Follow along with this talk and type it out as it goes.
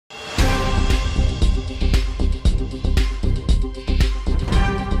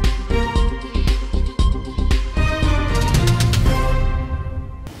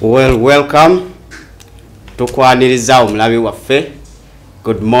Well, welcome. Tukwaniriza omulabi waffe.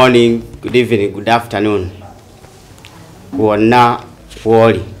 Good morning, good evening, good afternoon. Wonna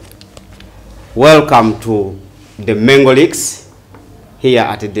woli. Welcome to the MengoLeaks here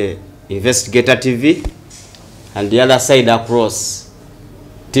at the Investigator TV and the other side across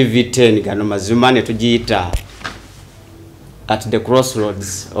TV10 gano mazima ne tujiyita at the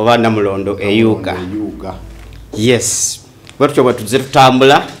crossroads of Namulondo Eyuga. Yes. Batyo batuze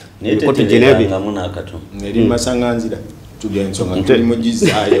tutambula niko tujenebi ngamuna akato neri masanganzira tugensonga tuli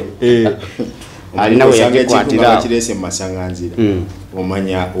mugizayo alina we yakwatira kirese masanganzira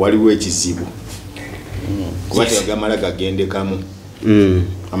omanya waliwo ekizibu kuba tegamala gagende kamu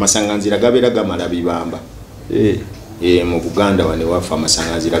amasanganzira gabera gamala bibamba mu Buganda wane wafa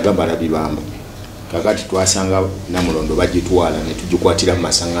amasanganzira gamala bibamba kakati twasanga Namulondo bagitwala ne tujikwatira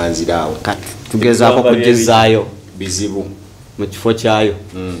masanganzira awo tugezaako kugizayo bizibu mu kifo kyayo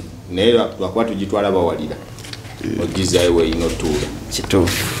naye lwakuba tugitwala bawalira ogizayo weinotuula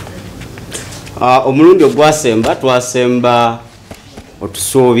kituufu. Omulundi ogwasemba twasemba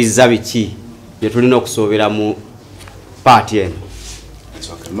otusuubiza biki bye tulina okusuubira mu paati eno.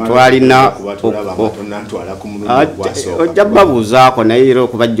 Twalina ojja babuuzaako naye era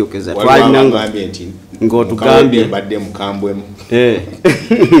okubajjukiza twalina ng'otugambye badde mukambwemu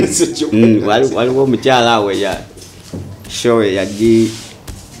waliwo omukyala awe ya showe yaji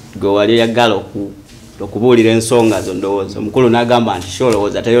gowali yagala okubuulira ensonga zo ndowooza omukulu n'agamba nti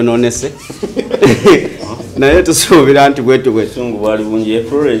sholowooza tayononese naye tusuubira nti bwetyo bwesungu bwali bungi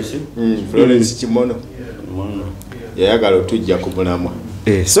Florence Kimono yayagala otujja ku mulamwa.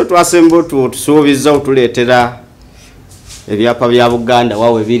 So twasemba otusuubiza otuleetera ebyapa bya Buganda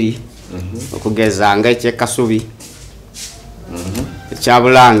waawe biri okugeza nga eky'e Kasubi ekya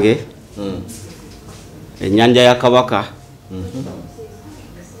Bulange ennyanja ya Kabaka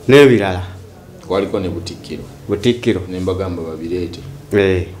n'ebirala waliko ne Butikkiro nembagamba babireete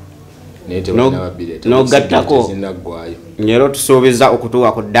n'ogattako nyero tusuubiza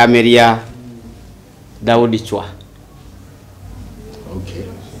okutuuka ku ddaame lya Daudi Chwa.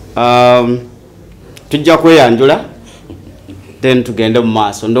 Tujja kweyanjula then tugende mu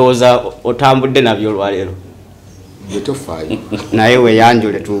maaso ndowooza otambudde nabyo olwaleero naye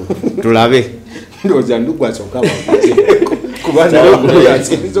weyanjule tulabe ndowooza ndugwasoka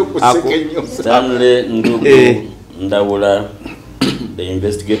Stanley Ndugu Ndawula, the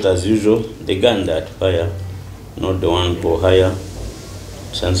investigator as usual, the gun that fire, not the one for hire.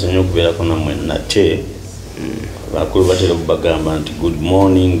 Sansenyo kubera kona mwenate. Bakulu batera kubagamba nti good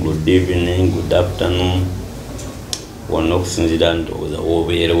morning, good evening, good afternoon. Wano okusinzira ndowooza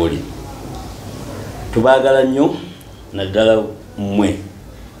wobeera oli. Tubagala nnyo naddala mmwe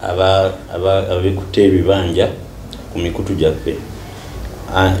ababikutte ebibanja ku mikutu gyaffe.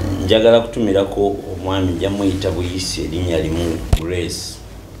 Njagala kutumirako omwami njamuyita Buyisi erinnya limu Grace.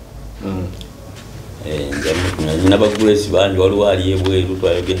 Njamuyita ba Grace bangi waliwo ali ebweru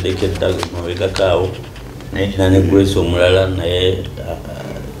twayogeddeko eddaga mabegakaawo naye ne Grace omulala naye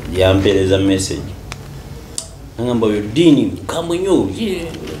yampeereza message nagamba oyo ddiini mukambwe nnyo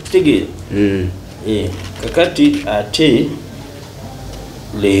kitegeera kakati ate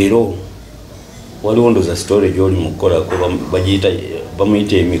leero waliwo ndoza story gy'oli mu kukolako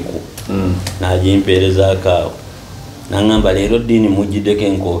bamuyita emiku n'agimpeerezaako awo nagamba leero ddiini muggiddeko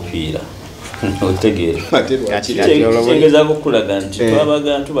enkofiira otegeera kyengezaako okulaga nti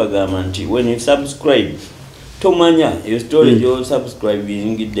tubagamba nti when you subscribe tomanya eyo story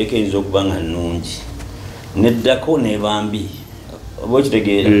gy'osubscribingiddeko eyinza okuba nga nnungi neddako nebambi oba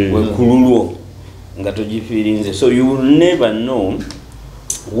okitegeera wekululwo nga togifiirinze so you will never know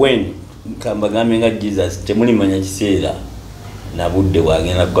when kambagambe nga Jesus temulimanya kiseera na budde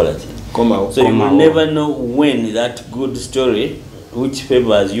wagenda kukola ki so you will never know when that good story which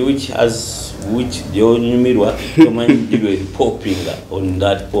favors you which yonyumirwa tomanyi popping on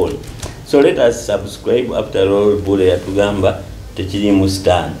that phone. So let us subscribe. After all bule yatugamba tekiri mu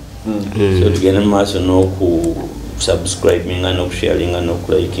stand so tugenda maaso n'oku subscribing and n'oku sharing and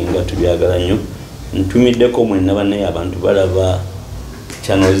n'oku liking tubyagala nnyo ntumiddeko mwenna bannaye abantu balaba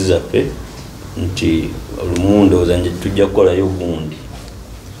channels zaffe nti olumundo zanje tujja kukolayo gundi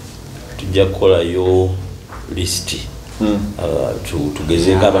tujja kukolayo list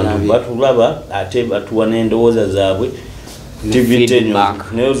tugezeeko abantu batulaba ate batuwa n'endowooza zaabwe TV10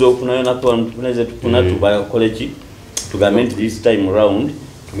 nezo okunayo napuneze tupuna tubakole ki tugambe nti this time round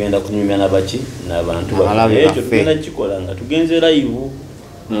tugenda kunyumya nabaki n'abantu ekyo tugenda kikola nga tugenze live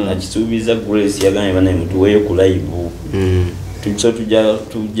nakisuubiza Grace yagambye banaye mutuweeyo ku live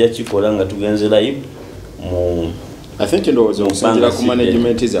tujja kikola nga tugenze live mu I think ndowooza okusinziira ku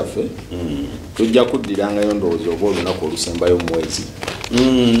management zaffe tujja kuddirangayo ndowooza oba olunaku olusembayo mu mwezi.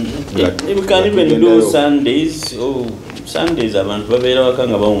 We can even do Sundays. Sundays abantu babeera waka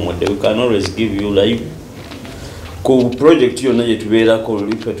nga bawumudde. We can always give you live ku project yonna gye tubeerako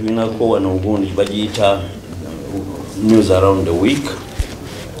lulife tulinako wano ogundi bagiyita news around the week,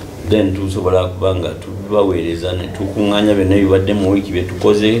 then tusobola kubanga tubaweereza ne tukuŋŋaanya byonna ebibadde mu wiiki bye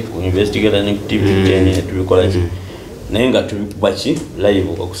tukoze ku investigating activity ne tubikola ki naye nga tubikuba ki live.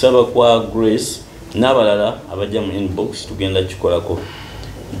 Okusaba kwa Grace n'abalala abajja mu inbox tugenda kikolako.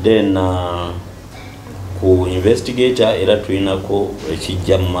 Then ku investigator era tulinako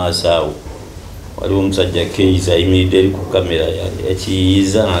ekijja mu maaso awo. Waliwo omusajja Keiza ayimiridde eri ku kamera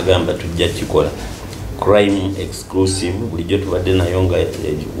yakiyiza n'agamba tujja kikola crime exclusive bulijjo tubadde nayo nga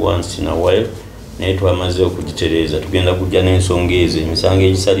once in a while naye twamaze okugitereeza tugenda kujja n'ensonga ezo emisango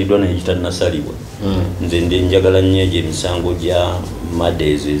egisaliddwa n'egitanasalibwa. Nze ndi njagala nnyo egyo emisango gya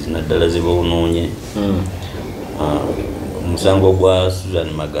murders naddala ze bawunoonye. Omusango gwa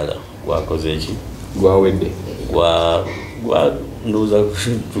Susan Magala gwakoze ki gwawedde ndoza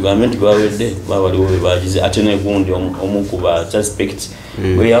tugambe nti gwawedde waliwo bebagize ate negundi omu ku ba suspects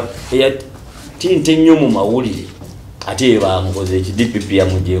tinte nnyo mu mawulire ate bamukoze eki DPP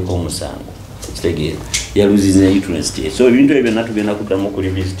yamugyeko omusango kitegeera yaluziza interest. So ebintu ebyo natugenda kuddamu ku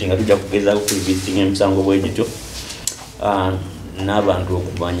revisiting tujja kugezaako ku revisiting emisango bwegityo n'abantu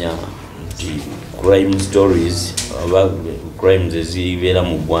okumanya nti crime stories oba crimes ezibeera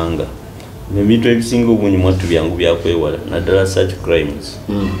mu ggwanga ebintu ebisinga obungi mwattu byangu byakwewala naddala such crimes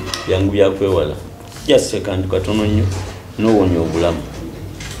byangu byakwewala just akantu katono nnyo n'owonya obulamu.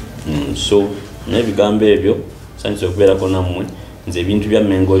 So n'ebigambo ebyo sanyusa okubeerako nammwe nze ebintu bya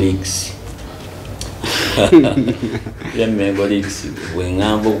MengoLeaks bya MengoLeaks bwe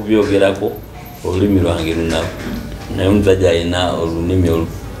ŋŋamba okubyogerako olulimi lwange lunaku naye omusajja alina olulimi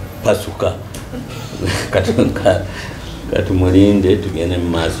olupasuka katumulinde tugende mu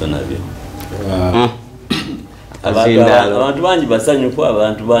maaso nabyo. Abantu bangi basanyufu,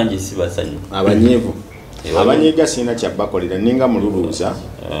 abantu bangi si basanyufu. Abanyiivu abanyiiga sina kyabakolera ninga mululuuza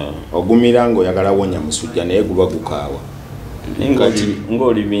ogumira ng'oyagala wonya musujja naye guba gukaawa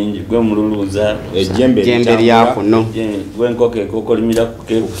ng'oli bingi gwe mululuuza ejjembe lyakuno gwe enkoko ekokolimira ku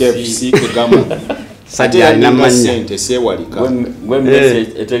KFC kugamba sajja alina mannya sente seewalika gwe mmese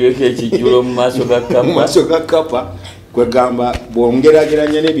etegeka ekijjulo mu maaso ga kapa kwegamba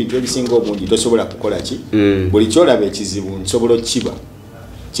bwongerageranya n'ebintu ebisinga obungi tosobola kukola ki buli kyolaba ekizibu nsobola kiba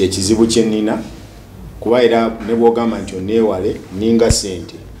kyekizibu kyenina kuba era ne bwogamba nti oneewale ninga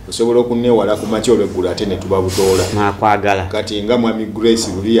sente osobola okuneewala ku makya olweggulu ate ne tuba butoola nakwagala kati nga mwami Grace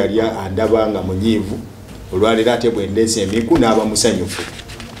luli yali andaba nga munyiivu olwaleero ate bwendeesa emiku n'aba musanyufu.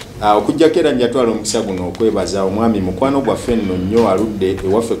 Okujjako era njatwala omukisa guno okwebaza omwami mukwano gwaffe nno nnyo aludde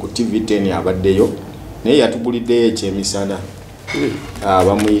ewaffe ku TV10 abaddeyo naye yatubuliddeyo ekyemisana.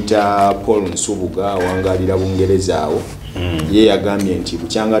 Bamuyita Paul Nsubuga awangalira Bungereza awo ye yagambye nti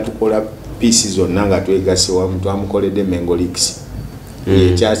bukyanga tukola piisi zonna nga twegase wamu twamukoledde MengoLeaks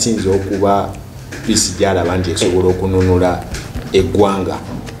ekyasinze okuba piisi gyalaba nti esobola okununula eggwanga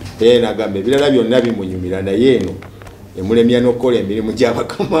era nagamba ebirala byonna bimunyumira naye eno emulemya n'okukola emirimu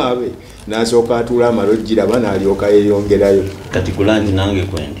gy'abakama abe n'asooka atuula amala ogiraba n'alyoka yeeyongerayo. Kati kulangi nange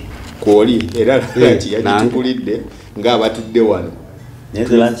kwendi kwoli era laki yagitugulidde ng'abatudde wano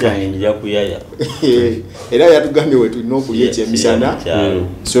era yatugambye we tulina okulya ekyemisana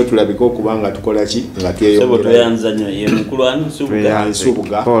so tulabika okuba nga tukola ki nga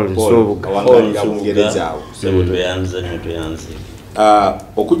tweyongeransubuga awangalira Bungereza awo.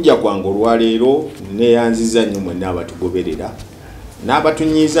 Okujja kwange olwaleero neeyanziza nnyo mwenna abatugoberera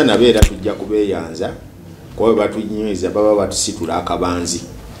n'abatunyiiza nabo era tujja kubeeyanza kuba batunyiiza baba batusitula akabanzi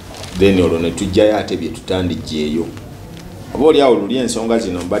then olwo ne tujjayo ate bye tutandijjeeyo oba oli awo luli ensonga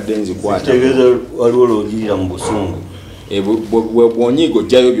zino mbadde nzikwata waliwo lwogirira mu busungu bwonyiiga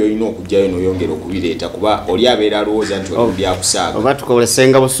ojjayo byolina okujjayo n'oyongera okubireeta kuba oli abeera alowooza nti oli byakusaaga oba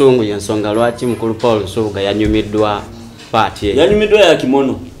tukolesenga busungu yensonga lwaki mukulu Paul Nsubuga yanyumiddwa paati yanyumiddwa ya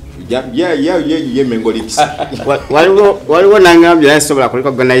kimono ye MengoLeaks waliwo nangambye naye sobola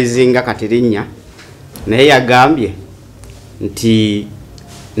kulicognizinga kati linnya naye yagambye nti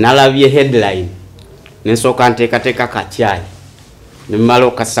nalabye headline nensooka nteekateeka katyayi nemala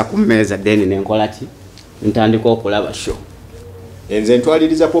okassa ku mmeeza then nenkola ki ntandika okulaba show. Nze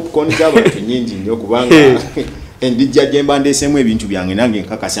ntwaliriza popcorn z'abantu nnyingi nnyo kubanga endijja gye mba ndeesemu ebintu byange nange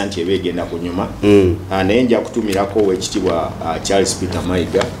nkakasa nti eba egenda ku nyuma naye nja kutumirako owekitibwa Charles Peter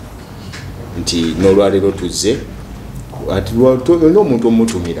Mayiga nti n'olwaleero tuzze ati olina omuntu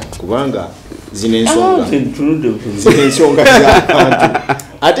omutumira kubanga zino ensonga z'abantu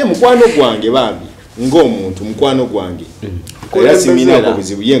ate mukwano gwange bambi ng'omuntu mukwano gwange era siminaako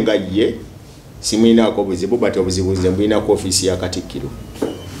buzibu ye nga ye siminaako buzibu bati obuzibu nze mbuyinako ofiisi ya Katikkiro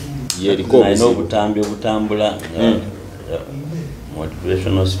yeriko obutambi obutambula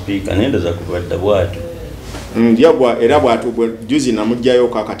motivational speaker nendoza kubadda bwatu era bwatu juzi namugjayo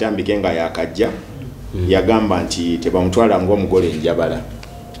kakatambike nga yakajja yagamba nti tebamutwala ng'omugole enjabala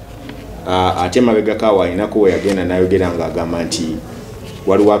ate mabegako walinako we yagenda nayogera ng'agamba nti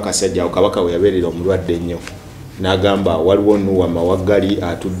waliwo akasajja kabaka we yabeerera omulwadde ennyo n'agamba waliwo Nuwa Mawaggali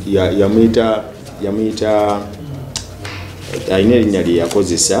yamuyita alina erinnya lye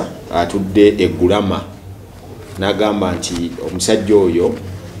yakozesa atudde eggulama n'agamba nti omusajja oyo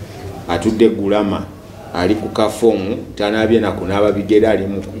atudde eggulama ali ku kafoomu tanaabye nakunaaba bigere ali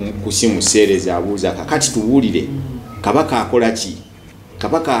kusimu seereza abuuza kakati tubuulire kabaka akola ki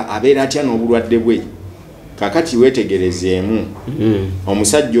kabaka abeera atya n'obulwadde bwe kakati weetegerezeemu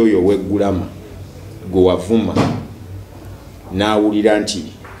omusajja oyo ow'eggulama gwe wavuma n'awulira nti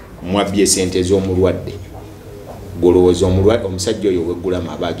mwabbye sente z'omulwadde golowooza omusajja oyo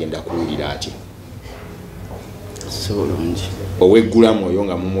ow'eggulama aba agenda kuwulira atya ow'eggulama oyo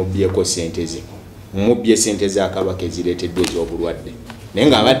nga mumubbyeko sente ze mumubbye sente za kabaka ezireetedde ez'obulwadde naye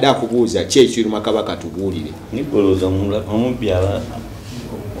ng'abadde akubuuza ki ekiruma kabaka tubuulire nigolooza omubbi aba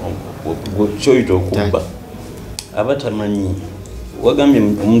kyoyita okubba aba tamanyi wagambye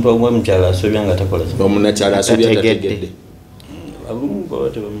omuntu omukyala asobya nga takola omunakyala asobya tategedde abamu baba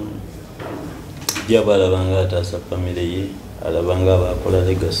tebamanyi jaba alabanga ataasa famire ye alabanga abakola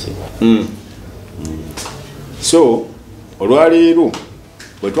legacy so olwaleero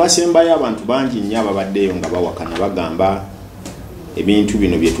bwe twasembayo abantu bangi nnyo ababaddeyo nga bawakana bagamba ebintu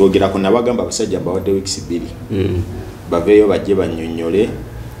bino bye twogerako nabagamba abasajja bawadde weeks 2 baveeyo bajje bannyonnyole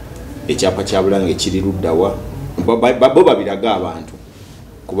ekyapa kya Bulange kiri luddawa bo babiraga abantu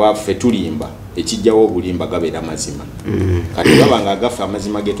kuba ffe tulimba ekijjawo obulimba gabeera mazima kati babanga agafa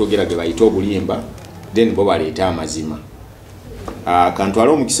amazima getwogera ge bayita obulimba then bo baleeta amazima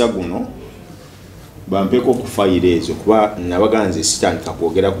kantwala omukisa guno bampeko ku fayiro ezo kuba nabaganze sitandika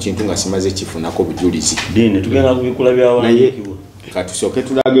kwogera ku kintu nga simaze kifunako bujulizi dini tugenda kubikula byawandiikibwa katusooke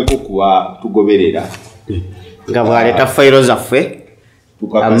tulageko kuba tugoberera nga bwaleeta fayiro zaffe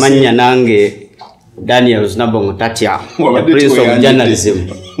amanya nange Daniel Znabongo tatya the prince of journalism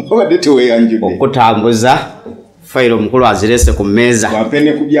okutambuza fayiro mukulu azirese ku mmeeza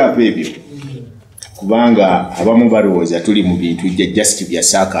wampene ku byapa ebyo kubanga abamu balowooza tuli mu bintu just bya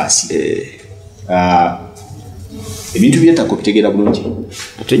saakasi ebintu byetako bitegeera bulungi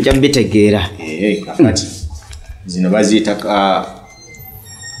tujja bitegeera kakati zino baziyita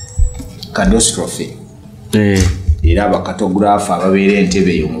cadastrophe era abakatografa ababeera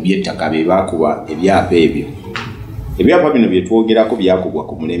entebe eyo mu byettaka be bakuba ebyapa ebyo ebyapa bino byetwogerako byakubwa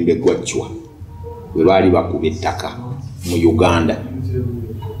ku mulembe gwa Chwa bwe baali bakuba ettaka mu Uganda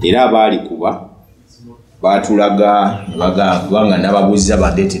era abaali kuba batulaga baganga nababuuza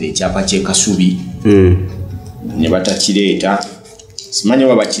bandeetera ekyapa ky'e Kasubi ne batakireeta simanyi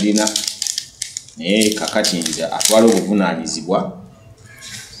oba bakirina naye kakati nze atwala obuvunaanyizibwa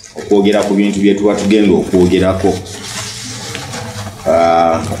okwogera ku bintu bye tuba tugenda okwogerako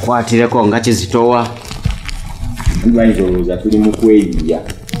okwatireko nga kizitowa bibayitolooza tuli mu kweyiya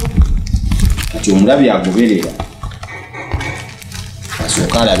kati omulabi agoberera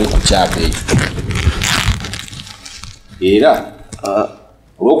asooka alabe ku kyapa ekyo era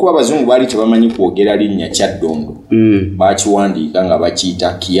olw'okuba abazungu baali tebamanyi kwogera linnya Kyaddondo bakiwandiika nga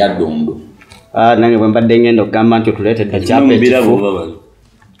bakiyita Kiyaddondo nange bwe mbadde ngenda okugamba nti otuleetedde kyapa ekifu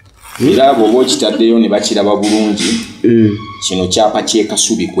era bw'oba okitaddeyo ne bakiraba bulungi kino kyapa ky'e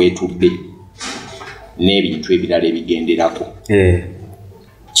Kasubi kwetudde n'ebintu ebirala ebigenderako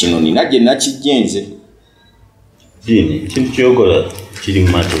kino nina gye nakijjenze kintu kyokola kiri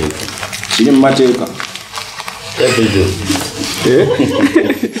mu mateeka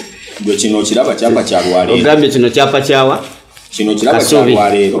gwe kino kiraba kyapa kya lwaleero ogambye kino kyapa kyawa kino kiraba kya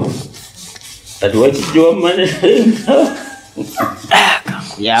lwaleero kati wakijjowa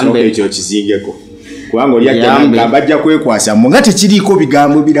yambe ekyo kizingeko kubanga oli agamba bajja kwekwasa mu nga tekiriiko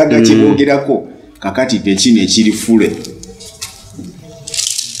bigambo biraga kiboogerako kakati tekino ekiri fule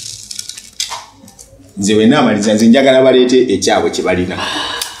nze wena amaliza nze njagala baleete ekyabwe kye balina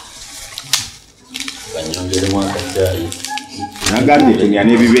nagambye tunya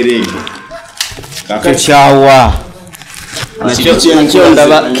n'ebiberenge kyawa nakyo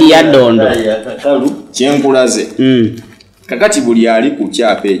ndaba Kiyaddondo kyenkulaze kakati buli ali ku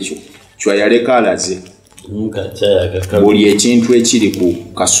kyapa ekyo Chwa yaleka alaze buli ekintu ekiri ku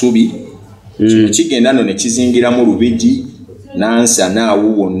Kasubi kino kigenda no ne kizingiramu Lubigi Nansa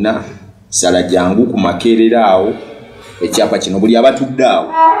naawo wonna sala jangu ku Makerera awo ekyapa kino buli abatudde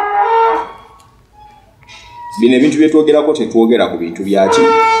awo bino ebintu byetwogerako tetwogera ku bintu byaki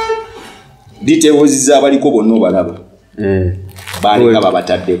details abaliko bonna obalaba baleka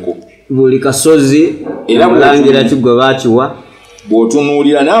babataddeko buli kasozi era mulangira kigwe bakiwa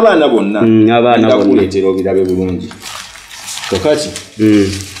bw'otunuulira n'abaana bonna ndakuleetera obirabe bulungi kakati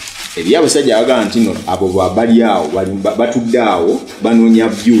eri abasajja abagaa nti no abo bali awo batudde awo banoonya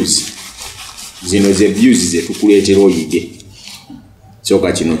views zino ze views zetukuleetera oyige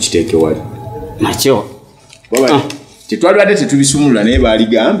soka kino kiteeke wali nakyo tetwalibadde tetubisumulula naye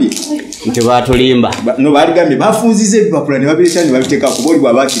baaligambye nti batulimba no baaligambye bafunziza ebipapula ne babireeta ne babiteeka kuba oli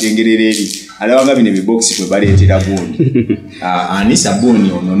bw'aba akirengerera eri alabanga bino ebibokisi kwe baleetera gundi ani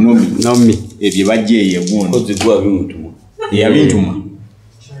sabuuni ono nomi ebyo bajja eyo gundi yabintuma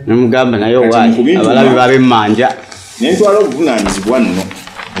nemugamba naye owaali abalabi babemmanja nentwala obuvunaanyizibwa nno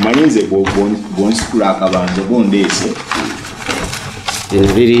omanyi nze bwonsitula akabanja bondeese bino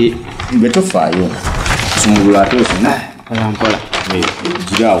biri betofaayo sumulula ate osona mpola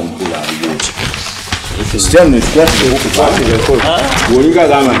giraawo mpola aliyoki sitano etukwatibwa wolinga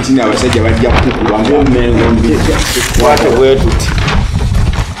gamba nti abasajja bajja kukukwata bwetuti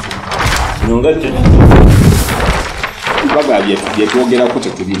baga byetwogerako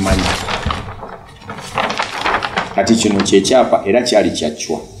tetubimanyi kati kino kyekyapa era kyali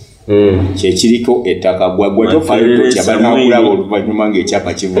kyacwa kyekiriko ettaka gwagwa tofayo totya banakulaba oluvannyuma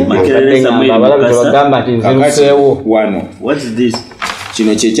ng'ekyapa kivwano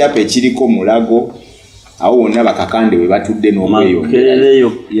kino kyekyapa ekiriko mulago awo wonna bakakande we batudde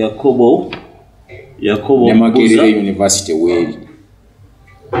n'okweyongerayo ne Makerere University weeri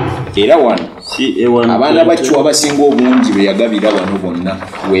era wano abaana bacwa abasinga obungi be yagabira wano bonna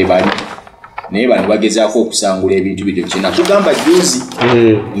webali naye bano bagezaako okusangula ebintu bino kinakugamba juzi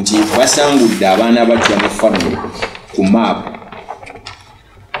nti basangudde abaana bacwa ne family ku maapu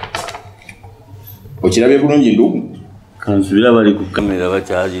okirabye bulungi ndugu kansubira bali ku kamera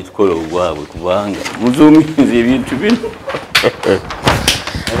bakyazi tukola obwabwe kubanga muzuuminze ebintu bino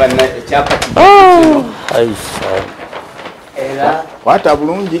kwata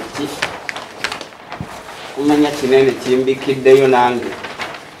bulungi umanya kinene kimbikiddeyo nange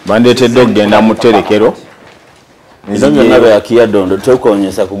bandeetedde okugenda mu tterekero nzo byonna byakiyadondo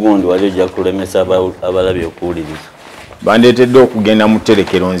tekonyesa ku gundi wali ojja kulemesa abalabi okuwuliriza bandeetedde okugenda mu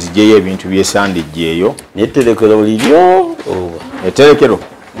tterekero nzijeyo ebintu byesandijja eyo netterekero buliryo etterekero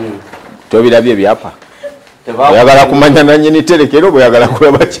tobirabye ebyapa oyagala kumanya nanyini tterekero bweyagala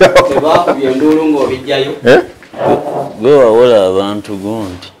kulaba kyawo gwe wawola abantu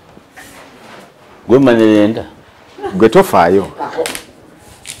gundi gwe manirenda gwe tofaayo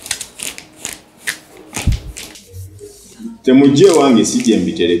temujje wange si gye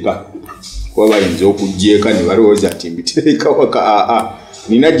mbitereka kuba bayinza okujjeeka ne balowooza nti mbitereka waka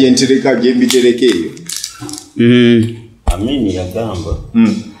nina gye ntereka gye mbitereka eyo Amini yagamba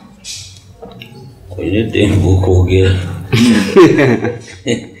oyina eddembe okwogera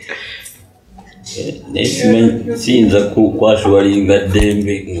siyinza kwasuwalinga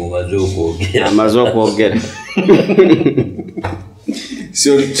ddembe ng'omaze okwogera amaze okwogera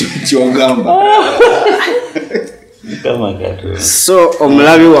kyongamba so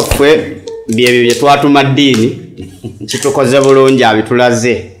omulabi waffe byebyo bye twatuma ddiini kitukoze bulungi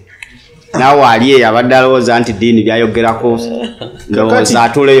abitulaze naawe ali eyo abadde alowooza nti ddiini byayogerako ndowooza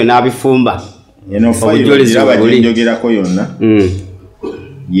atuuleyo n'abifumba obujulizi buli yonna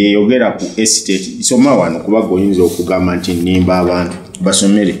yeyogera ku estate soma wano kuba goyinza okugamba nti nimba abantu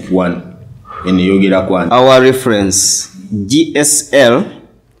basomere wano eneyogera ku our reference GSL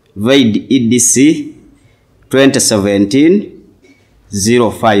Vaid EDC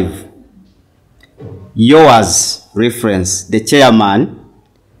 2017-05 yours reference the chairman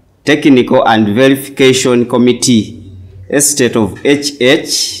technical and verification committee estate of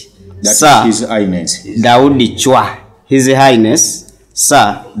HH Sir His Highness Daudi Chwa His Highness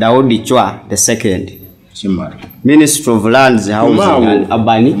Sir Daudi Chwa the second Chimara Minister of Lands, Housing and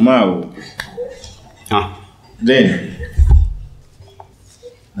Urban then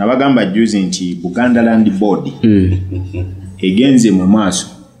nabagamba juzi nti Buganda Land Board egenze mu maaso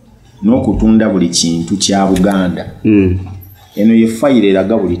n'okutunda buli kintu kya Buganda eno ye fayire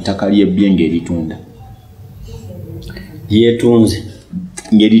eraga buli ttaka ly'ebbye ng'eritunda yetunze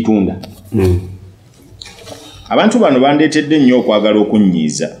ng'eritunda abantu bano bandeetedde nnyo okwagala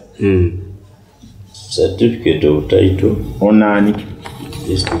okunnyiiza certificate of title onaani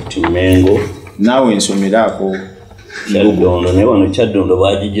district Mengo naawe nsomeraako Kyaddondo ne wano Kyaddondo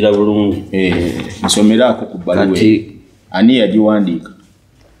baagigira bulungi. Nsomeraako ku bbaluwa ani yagiwandiika?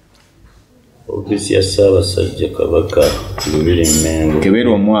 Ofisi ya Ssaabasajja Kabaka Lubiri Mengo.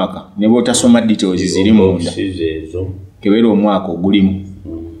 Kebera omwaka ne bw'otasoma details ziri munda. Kebera omwaka ogulimu.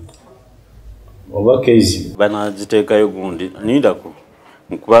 Oba kezi banaziteekayo gundi nindako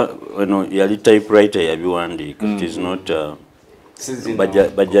nkuba eno yali typewriter yabiwandiika. It is not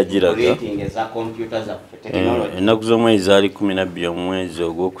bajjagiraga ennaku z'omwezi zaali 12 omwezi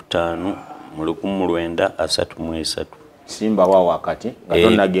ogwokutaano mu 1933. Simba wa wakati nga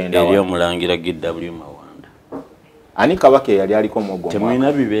tonnagenda eri omulangira GW Mawanda. Ani Kabaka yali aliko mwogo?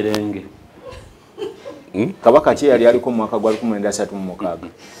 Temulina biberenge. Kabaka ki yali aliko mu mwaka gwa 1936?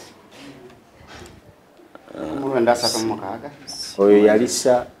 Oyo yali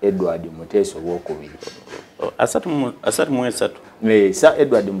Sir Edward Muteesa owokubiri. Asatu mu esatu. Sir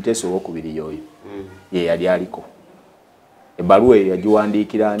Edward Muteesa owokubiri yoyo ye yali aliko. Ebbaluwa eyo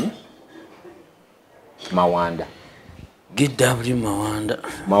yagiwandiikira ani? Mawanda. GW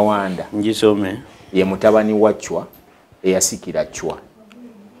Mawanda ngisome ye mutabani wa Chwa eyasikira Chwa.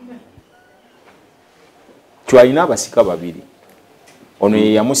 Chwa alina abasika babiri. Ono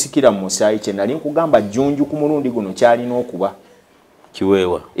ye yamusikira mu musaayi kye nali nkugamba Jjunju ku mulundi guno kyalina okuba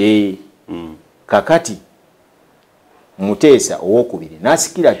Kiweewa. Kakati Muteesa owokubiri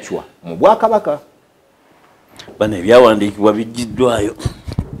n'asikira Chwa mu Bwakabaka. Bano ebyawandiikibwa bijjiddwayo.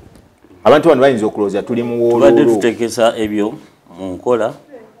 Abantu bano bayinza okulowooza tuli mu woololo. Tubadde tuteekesa ebyo mu nkola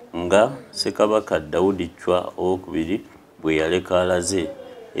nga Ssekabaka Daudi Chwa owokubiri bwe yaleka alaze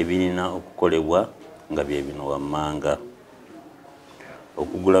ebirina okukolebwa nga bye bino wammanga.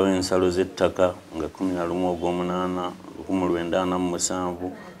 Okugulawo ensalo z'ettaka nga 11/8/1947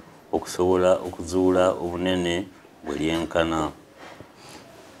 okusobola okuzuula obunene bwe lyenkana.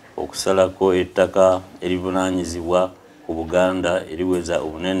 Okusalako ettaka erivunaanyizibwa ku Buganda eriweza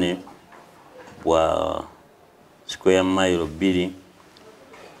obunene bwa square mile 2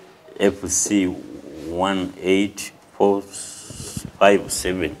 FC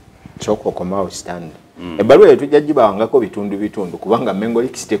 18457. Choko komao stand. Ebbaluwa eyo tujja gibawangako bitundu kubanga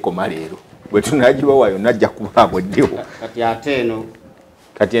MengoLeaks tekoma leero. Bwe tunagiba wayo najja kubaabwe ddewo.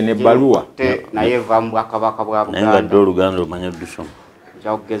 Kati eno ebbaluwa naye eva mu Bwakabaka bwa Buganda. Naye nga dde Oluganda lumanya ddusoma.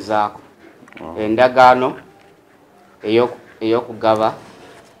 Nja kugezaako. Endagaano ey'okugaba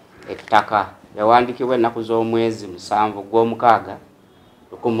ettaka yawandiikibwa ennaku z'omwezi 7 gw'omukaaga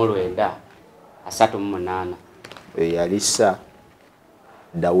 1938. Yali Sir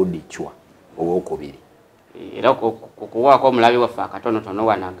Daudi Chwa owokubiri. Era okuwaako omulabi waffe akatonotono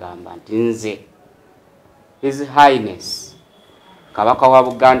wanagamba nti nze His Highness Kabaka wa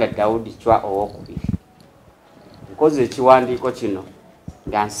Buganda Daudi Chwa owokubiri nkoze ekiwandiiko kino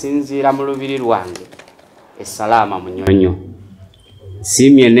nga nsinziira mu lubiri lwange Esalaama Munyonyo.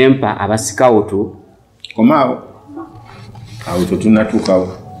 Simye nempa abasikawutu komaawo awo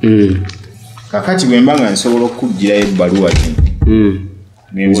tetunnatuukawo. Kakati bwe mba nga nsobola okuggirayo ebbaluwa zino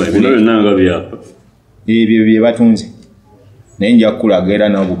ebyo bye batunze naye nja kukulaga era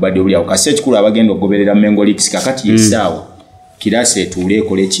nawe bubadde buli awo kasi ekikulu abagenda okugoberera MengoLeaks kakati yessaawa kiraasi etuule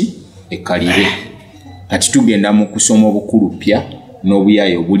ekole ki ekkalire. Kati tugenda mu kusoma obukulupya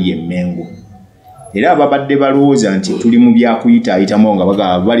n'obuyaayo obuli emmengo. Era ababadde balowooza nti tuli mu byakuyitaayitamu nga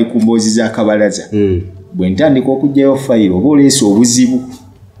bagamba bali ku mboozi z'akabalaza. Bwe ntandika okuggyayo fayiro oba oleese obuzibu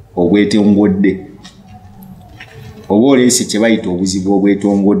obwetongodde. Oba oleese kye bayita obuzibu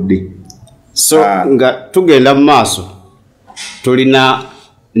obwetongodde. So nga tugenda mu maaso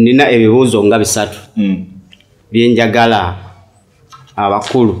nina ebibuuzo nga 3 byenjagala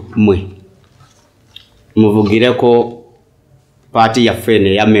abakulu mwe muvugireko paati yaffe eno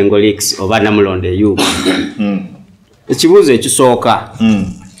eya MengoLeaks oba Namulondo eyuba. Ekibuuzo ekisooka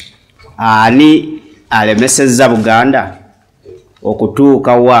ani alemesezza Buganda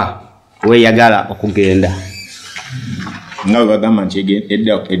okutuuka wa weyagala okugenda? Nga bwe bagamba nti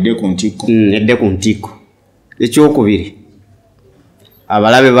edde ku ntikko. Edde ku ntikko. Ekyokubiri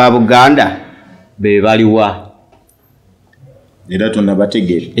abalabe ba Buganda be baliwa? Era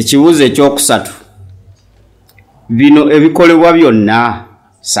tonnabategeera. Ekibuuzo ekyokusatu bino ebikolebwa byonna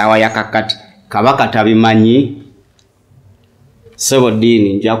saawa ya kakati Kabaka tabimanyi?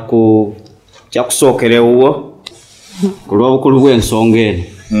 Ssebodiini nja kusookerewo ku lw'obukulu bw'ensonga eno.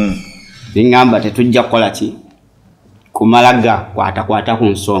 Niŋŋamba tetujja kukola ki kumalaga kwata ku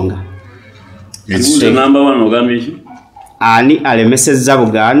nsonga. Namba 1 ogambye ki? Ani alemesezza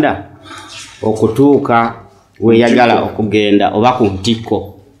Buganda okutuuka weyagala okugenda oba ku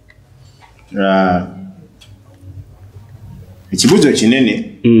ntikko? Ekibuuzo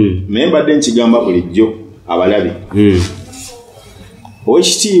kinene naye mbadde nkigamba bulijjo abalabi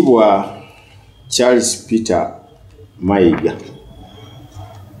Oweekitiibwa Charles Peter Mayiga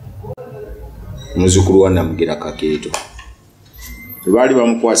muzzukulu wa Namugera Kakeeto baali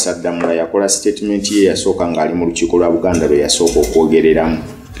bamukwasa Ddamula yakola statement ye yasooka ng'ali mu lukiiko lwa Buganda lwe yasooka okwogereramu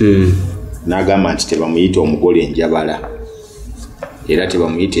n'agamba nti tebamuyita omugole njabala era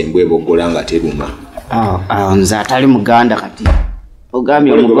tebamuyita embweboggola nga teruma nze atali muganda kati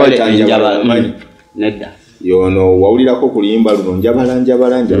ogambye omugole njabala nedda yono wawulirako kulimba luno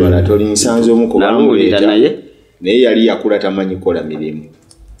njabala toli nsanze omu kubamuleta naye yali yakula tamanyi kola mirimu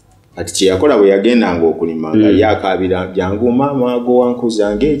ati kye yakola bwe yagendanga okulima nga yakabira jangu maama ago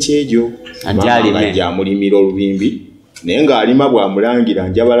wankuzange ekyejo maama jamulimira olubimbi naye ng'alima bwamulangira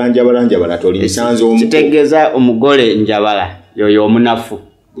njabala toli nsanze omu kitegeeza omugole njabala yoyo omunafu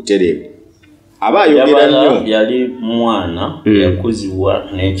butereevu aba ayogera nnyo yali mwana yakuzibwa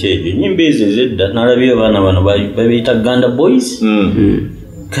n'ekyejo nyimba ezo ez'edda nalabye abaana bano babiyita Ganda boys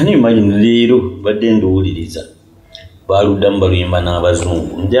can you imagine leero badde nduwuliriza baluddamu baluyimba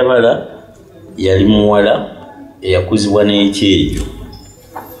n'abazungu njabala yali muwala eyakuzibwa n'ekyejo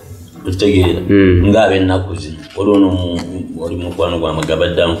okitegeera ng'ab'ennaku zino olwono oli mukwano gwange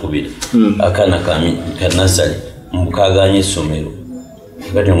gabadde ankubira akaana ka nasale mukaganya essomero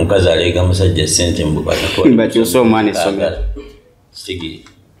kati omukazi aleega musajja ssente mbakyusa omwana essomero kitegeera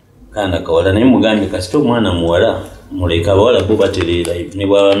kaana kawala naye mugambye kasita omwana muwala muleka abawala bo batereera ne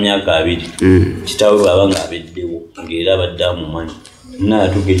bwaba myaka 2 kitaawe bwaba ng'abeddewo ng'era abadde amumanyi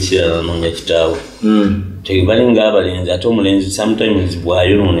naatuuka ekiseera nanoonya kitaawe tebali ng'abalenzi ate omulenzi sometimes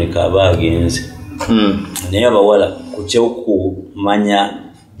bw'ayonooneka aba agenze naye abawala ku kyokumanya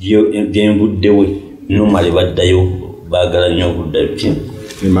gyembuddewe nomale baddayo baagala nnyo okuddayo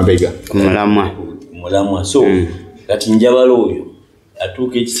emabega mulamwa so kati njabala oyo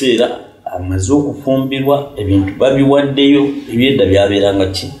atuuka ekiseera amaze okufumbirwa ebintu babiwaddeyo ebyedda byabeeranga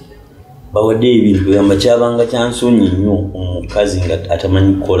ki bawaddeyo ebintu bwegamba kyabanga kyansonyi nnyo omukazi nga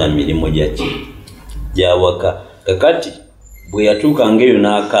atamanyi kukola mirimu gyawaka kakati bwe yatuuka ngaeyo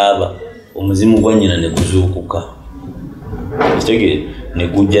n'akaaba omuzimu gwa nnyina ne guzuukuka kitegeere ne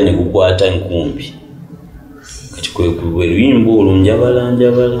gujja ne gukwata enkumbi kati kwekubwe luyimba olwo njabala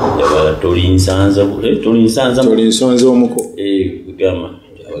tolinsanza omuko gamba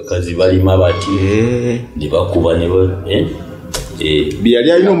abakazi balima bati ne bakuba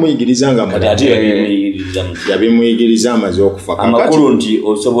byali alina omuyigiriza nga yabimuyigiriza amaze okufa amakulu nti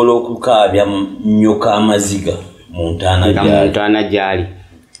osobola okukaabya nnyoka amaziga mu ntaana gyali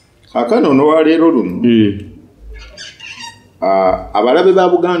kakano ono waleero luno abalabe ba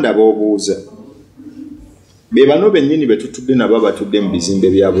Buganda b'obuuza be bano bennyini betutudde nabo batudde mu bizimbe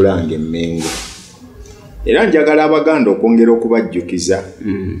bya Bulange Mengo era njagala Abaganda okwongera okubajjukiza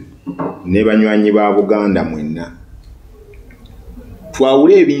ne banywanyi ba Buganda mwenna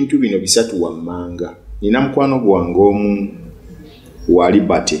twawule ebintu bino bisatu wammanga nina mukwano gwange omu wali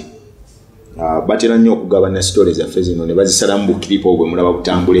batera nnyo okugabana stories zaffe zino ne bazisalamu bukiripo bwe mulaba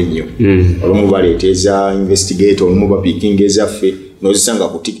butambula ennyo olumu baleeteeza investigator olumu bapikinga ezaffe n'ozisanga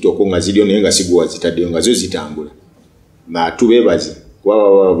ku TikTok nga ziriyo naye nga sigwa zitaddeyo nga zo zitambula tubeebaze kuba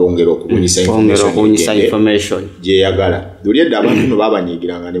bongera okubunyisa information gyeyagala luli edda abantu no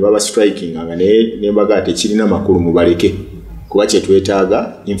babanyiigiranga ne baba strikinganga ne mbaga tekirina makulu mubaleke kuba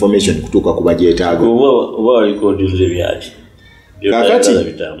kyetwetaaga information kutuuka kuba gyetaaga oba rekodinze byaki kakati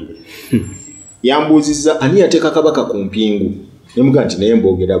yambuuzizza ani yateeka kabaka ku mpingu nemuga nti naye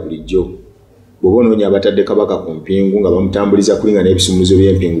mbogera bulijjo bw'oba onoonya abatadde kabaka ku mpingu nga bamutambuliza kulinga n'ebisumuluzo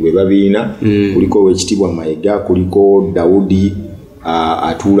by'empingu bwe babiina kuliko Oweekitiibwa Mayiga kuliko Daudi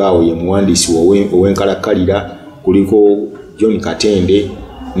atuula awo ye muwandiisi ow'enkalakkalira kuliko John Katende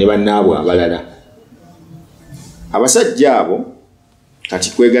ne bannaabwe abalala abasajja abo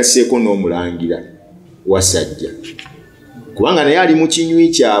kati kwegasseeko n'omulangira Wasajja kubanga naye ali mu kinywi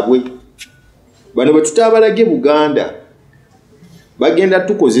kyabwe bano bwe tutaabalage Buganda bagenda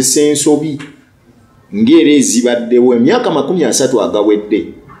tukozesa ensobi ng'era ezibaddewo emyaka 30 agawedde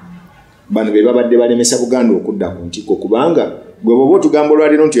bano be babadde balemesa Buganda okudda ku ntikko kubanga gwe bw'oba otugamba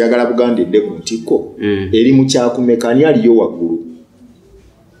olwaleero nti oyagala Buganda edde ku ntikko eri mu kyakumekani aliyo waggulu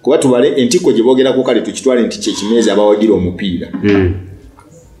kuba tubale entikko gye boogerako kale tukitwale nti kyekimeeza abawagira omupiira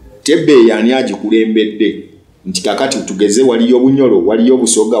tebbe ani agikulembedde nti kakati tugeze waliyo Bunyolo waliyo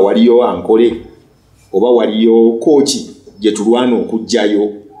Busoga waliyo Ankole oba waliyo Kooki gye tulwana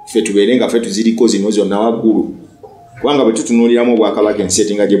okujjayo ffe tubeere nga ffe tuziriko zino zonna waggulu kubanga bwe tutunuuliramu Obwakabaka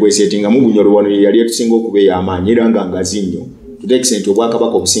ensetinga gye bwesetinga mu Bunyolo wano yali etusinga okubeera amaanyi era nga ngazi nnyo tutekise nti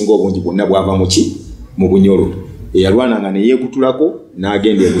Obwakabaka obusinga obungi bwonna bwava mu Bunyolo eyalwananga ne yeekutulako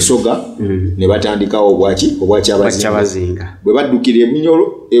n'agenda e Busoga ne batandikawo obwakyabazinga bwe baddukira ebunyolo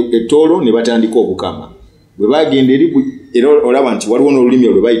ettoolo ne batandika obukama bwe bagenda eri era olaba nti waliwo n'olulimi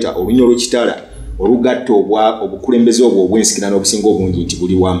olwe bayita olunyolo kitala olugatta obukulembeze obwo obwensikirano obusinga obungi nti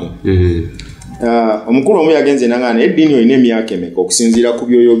buli wamu omukulu omu yagenze nangana eddiini olina emyaka emeka okusinziira ku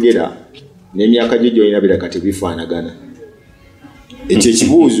byoyogera n'emyaka gyo gyolina biraka tebifaanagana ekyo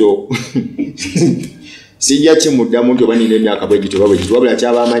ekibuuzo sijja kimuddamu nti oba nina emyaka bwe gito wabula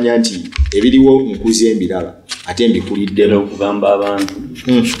kyaba amanya nti ebiriwo nkuzi embiraba ate mbikuliddemu okugamba abantu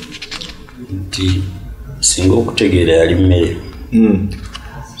nti singa okutegeera yali mmere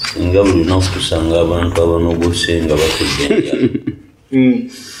singa buli lunaku tusanga abantu abanogose nga bakudde enjala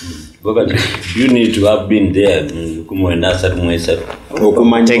you need to have been there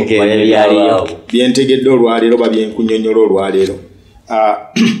okumanya ebyaliyo byentegedde olwaleero babyenkunyonyola olwaleero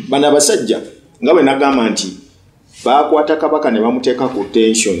bano abasajja nga bwe nagamba nti bakwata kabaka ne bamuteeka ku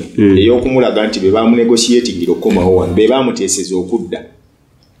tension ey'okumulaga nti be bamunegotiatingira okukomawo wano be bamuteeseza okudda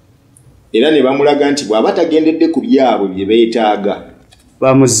era ne bamulaga nti bw'aba tagendedde ku byabwe bye beetaaga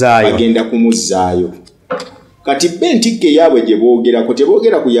bagenda kumuzzaayo kati be ntikka eyaabwe gye boogerako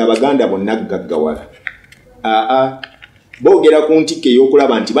teboogera ku y'Abaganda bonna gaggawala boogera ku ntikka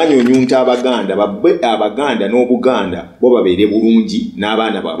ey'okulaba nti banyonyunta Abaganda babbe Abaganda n'Obuganda bo babeere bulungi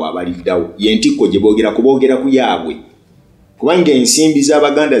n'abaana baabwe abaliddawo ye ntikko gye boogera ku yaabwe kubanga ensimbi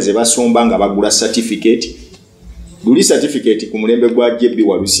z'Abaganda ze basomba nga bagula certificate luli certificate ku mulembe gwa JB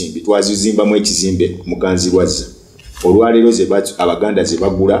Walusimbi twazizimbamu ekizimbe Muganzirwazza olwaleero Abaganda ze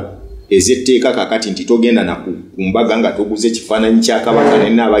bagula ezetteeka kakati nti togenda na kumbaga nga toguze kifaananyi kya Kabaka ne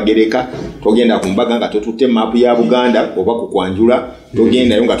Nnabagereka togenda kumbaga nga totutte map ya Buganda oba kukwanjula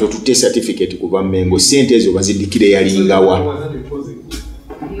togendayo nga totutte certificate kuva Mengo sente ezo bazidikire yalingawa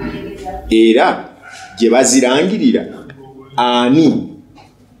era gye bazirangirira ani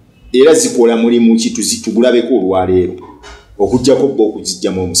era zikola mulimu ki tugulabeko olwaleero okujjako bo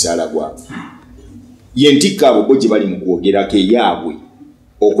okuzijjamu omusaala gwabwe ye ntikka abo bo gye bali mu kwogerako eyaabwe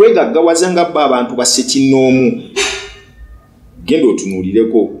okwegaggawaza nga bba abantu bassekinnoomu genda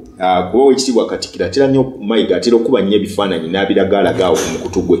otunuulireko kuba wekitibwa Katikkiro atera nnyo okumayiga atera okuba nnyo ebifaananyi n'abiragaalagaawo ku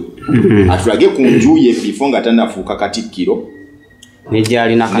mukutu gwe atulage ku nju ye bifo nga tannafuuka Katikkiro ne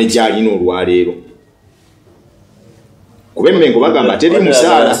gy'alina olwaleero kuba Emmengo bagamba teri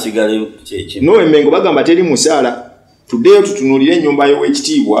musaala no Emmengo bagamba teri musaala tuddeyo tutunuulire ennyumba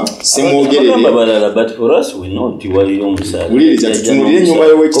y'Oweekitiibwa Semwogerere tutunuulire ennyumba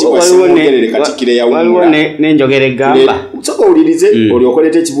y'Oweekitiibwa Semwogerere Katikkiro yawummula n'enjogera egamba soka owulirize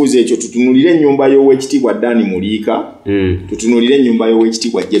olyokoleta ekibuuzo ekyo tutunuulire ennyumba y'Oweekitiibwa Dani Muliika tutunuulire ennyumba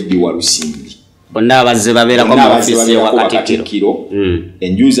y'Oweekitiibwa JB Walusimbi bonna abazze babeerako mu ofiisi ewa Katikkiro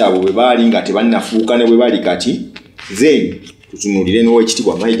enju zaabwe bwe baali nga tebannafuuka ne bwe bali kati then tutunuulire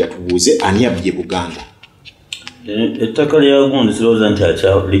n'Oweekitiibwa Mayiga tubuuze ani abbye Buganda ettaka lya Gundi sirowooza nti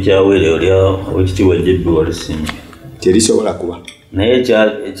likyaweereyo lya Oweekitiibwa JB Walusimbi terisobola kuba naye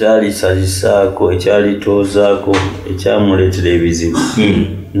ekyalisalisaako ekyalitoozaako ekyamuleetera ebizibu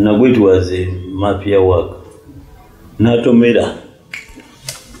nagwe it was a mafia work n'atomera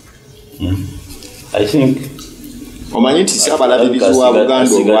I think omanyi nti Ssaabalabirizi wa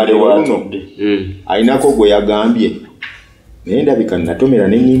Buganda olwaleero luno alinako gwe yagambye naye ndabika natomera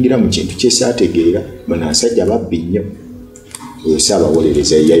nennyingira mu kintu kye saategeera bano abasajja babbi nnyo oyo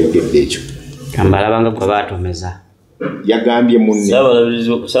Ssaabawolereza yayogedde ekyo kambalabanga gwe baatomeza yagambye munne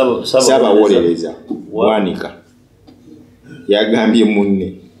Ssaabawolereza Wanika yagambye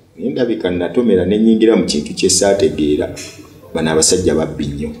munne naye ndabika natomera nennyingira mu kintu kye saategeera bano abasajja babbi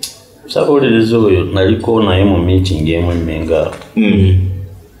nnyo Ssaabawolereza oyo naliko naye mu meeting emu Emmengo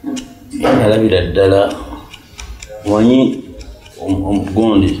alabira ddala wanyi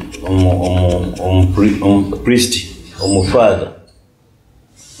omugundi omupriest omufaatha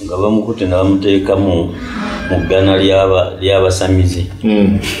nga bamukutte ne bamuteekamu mu ggana ly'abasamizi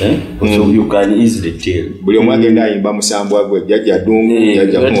so you can easily tell buli omu agenda ayimba musambwa gwe jjajja ddungu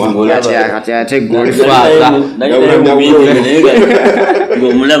jjajja kati ate golifaatha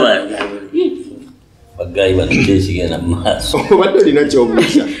ng'omulaba bagayi bano kyekigenda mu maaso obadde olina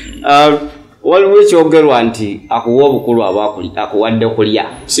kyobuuza waliwo ekyogerwa nti akuwa obukulu akuwadde kulya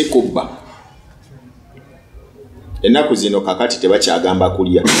si kubba ennaku zino kakati tebakyagamba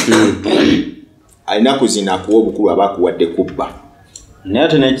kulya ennaku zino akuwa obukulu aba akuwadde kubba naye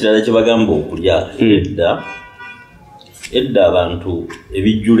ate n'ekirala kye bagamba okulya edda abantu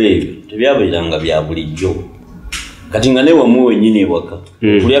ebijjulo ebyo tebyabeeranga bya bulijjo kati nga ne wamu wennyini ewaka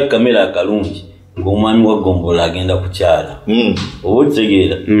okulya kamera akalungi ng'omwami wa Gombola agenda kukyala oba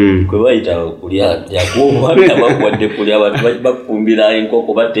otegeera kwe bayita kulya yakuomwami abakuwadde kulya abantu bakufumbira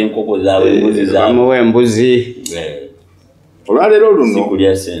enkoko batta enkoko zaabwe embuzi zaabwe embuzi olwaleero luno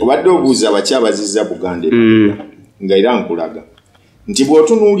obadde obuuza abakyabazizza Buganda nga era nkulaga nti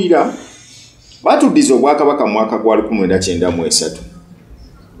bw'otunuulira batuddiza obwakabaka mu mwaka gwa 1993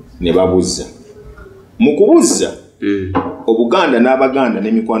 ne babuzza mu kubuzza Obuganda n'Abaganda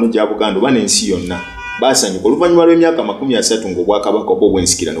n'emikwano gya Buganda oba n'ensi yonna baasanyuka oluvannyuma lw'emyaka 30 ng'obwakabaka obwo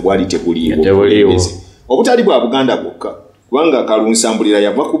obw'ensikirano bwali tebuliiwo obutali bwa Buganda bwokka kubanga Kalunsambulira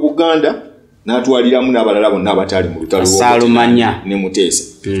yava ku Buganda n'atwaliramu n'abalala bonna abatali mu lutalo Saalumanya ne Muteesa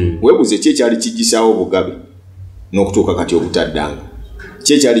weebuze ki ekyali kijjisaawo obugabe n'okutuuka kati obutaddanga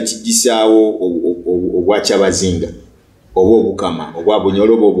ki ekyali kijjisaawo obwakyabazinga oba obukama obwa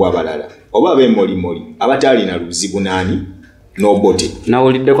Bunyoro oba obw'abalala oba ab'emmolimoli abataalina luzibu naani n'obote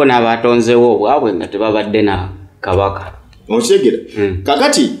nawuliddeko n'abatonzewo obwabwe nga tebabadde na kabaka okitegera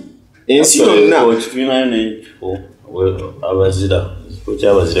kakati ensi yonna okituinayo n'ekifo abazira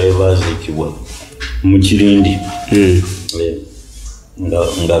kyabazira bwe baaziikibwa mu Kirindi nga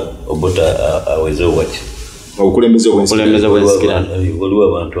obota aweze wati obukulembeze bw'ensikirano waliwo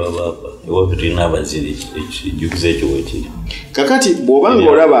abantu abaafa ewaffe tulina abazira ekijjukizo ekyo weekiri kakati bw'obanga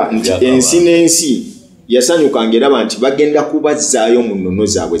olaba nti ensi n'ensi yasanyukanga eraba nti bagenda kubazzaayo mu nnono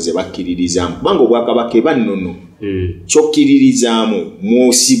zaabwe ze bakkiririzaamu kubanga obwakabaka eba nnono kyokkiririzaamu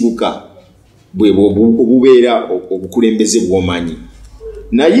mw'osibuka bwe obubeera obukulembeze bw'omanyi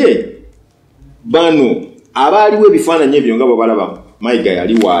naye bano abaaliwo ebifaananyi ebyo nga bwe balaba Mayiga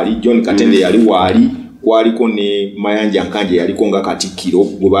yali waali John Katende yali waali kwaliko ne Mayanja Nkanje yaliko nga Katikkiro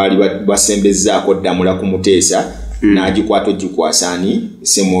bwe baali basembezzaako Ddamula ku Muteesa n'agikwata ogikwasaani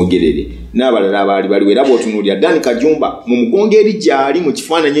Ssemwogerere n'abalala abaali baliwo era bw'otunuulira Dani Kajumba mu mugongo eri gy'ali mu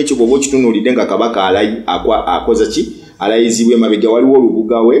kifaananyi ekyo bw'oba okitunuulidde nga kabaka akoza ki alayizibwa emabega waliwo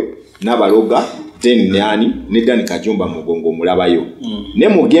olubuga we n'abaloga ne Dani Kajumba mu mugongo omulabayo ne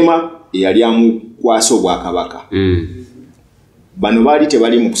Mugema eyali amukwasa obwakabaka bano baali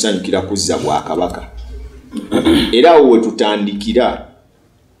tebali mu kusanyukira kuzza bwakabaka era awo we tutandikira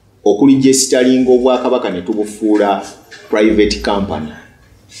okuligestalinga obwakabaka ne tubufuula private company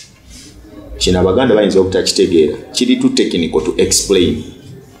kino Abaganda bayinza obutakitegeera kiri too technical to explain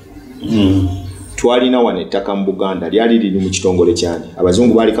twalina wano ettaka mu Buganda lyali liri mu kitongole kyani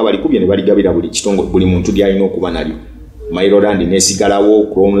abazungu baalika balikubye ne baligabira buli kitongole buli muntu lyalina okuba nalyo Mairoland nesigalawo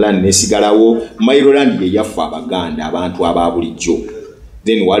Crownland nesigalawo Mairoland ye yaffa Abaganda abantu aba bulijjo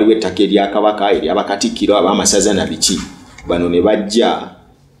then waliwo ettaka eryakabaka eryabakatikkiro ab'amasaza na biki bano ne bajja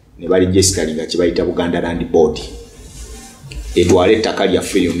ne baligestalinga kye bayita Buganda Land Board etwala ettaka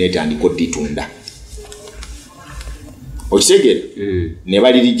lyaffe lyonna etandika odditunda okitegera ne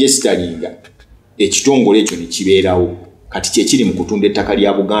baliligestalinga ekitongole ekyo ne kibeerawo kati kyekiri mu kutunda ettaka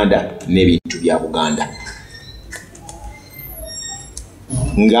lya Buganda n'ebintu bya Buganda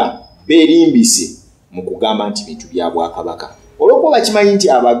nga beerimbise mu kugamba nti bintu bya Bwakabaka olw'okuba bakimanyi nti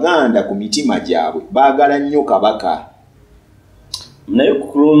Abaganda ku mitima gyabwe baagala nnyo kabaka naye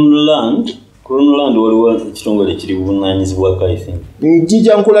Crownland waliwo ekitongole kiri buvunaanyizibwako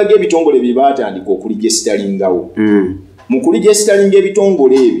njija nkulaga ebitongole bye baatandika okuligestalingawo mu kuligestalinga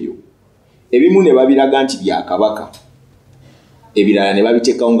ebitongole ebyo ebimu ne babiraga nti bya kabaka ebirala ne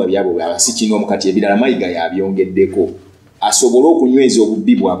babiteekawo nga byabo byabasikinoomu kati ebirala Mayiga yabyongeddeko asobole okunyweza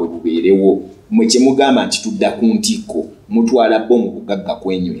obubbi bwabwe bubeerewo mwe kye mugamba nti tudda ku ntikko mutwala bo mu bugagga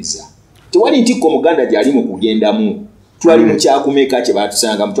kwenyweza tewali ntikko Muganda gyali mu kugendamu twali mu kyakumeka kye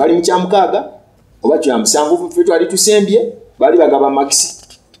baatusanga twali mu kyamukaaga oba kya musanvu ffe twali tusembye baali bagaba maxi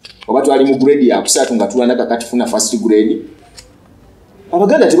oba twali mu grade ya kusatu nga tulana kakati funa first grade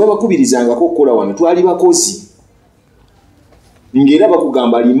Abaganda tebabakubirizangako okukola wano twali bakozi ng'era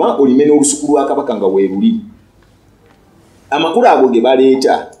bakugamba lima olime n'olusuku lwa kabaka nga weeruli amakulu ago ge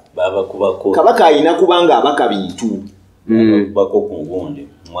baleeta babakubako kabaka alina kubanga abaka bintu bako ku ngonde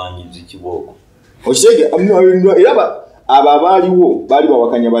mwanyizi kibooko okitege era abo abaaliwo baali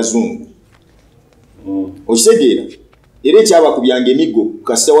bawakanya bazungu okitegeera era ekyabakubyanga emiggo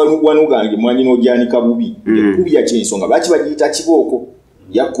kasita wano gange mwanyi n'ogyanika bubi ekubya kyensonga lwaki bagiyita kibooko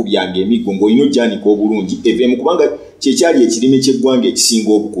yakubyanga emiggo ng'olina ogyanika obulungi evemu kubanga kyekyali ekirime ky'eggwanga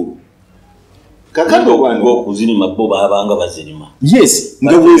ekisinga obukulu kakando wano okuzirima bo baabanga bazirima yes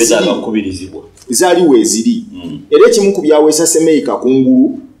nga weezikubirizibwa zaali weeziri era ekimu ku byaweesa Semeika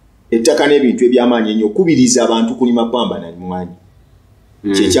kungulu ettaka n'ebintu eby'amaanyi ennyo okubiriza abantu kulima pamba na mmwanyi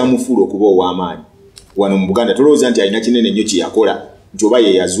kyekyamufuula okuba ow'amaanyi wano mu Buganda tolowooza nti alina kinene nnyo kyeyakola nti oba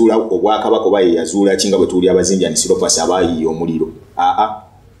ye yazuula obwakabaka oba ye yazuula kinga bwe tuwuli abazimbyani siropasi abaayiiya omuliro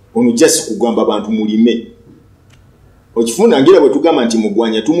ono just kugamba abantu mulime okifuna ngira bwe tugamba nti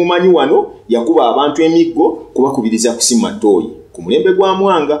Mugwanya tumumanyi wano yakuba abantu emiggo kubakubiriza kusima toyi ku mulembe gwa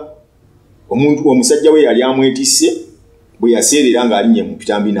Mwanga omuntu omusajja we yali amwetisse bwe yaseerera nga alinye mu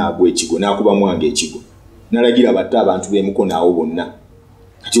pitambi n'agwa ekigo n'akuba Mwanga ekigo nalagira batta abantu b'emukono awo bonna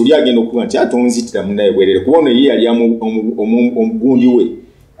kati oli agenda okuba nti atonzitira munnaye bwerere kubona ye yali omugundi we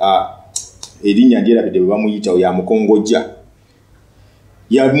erinnya ndyerabidde bwe bamuyita ya mukongojja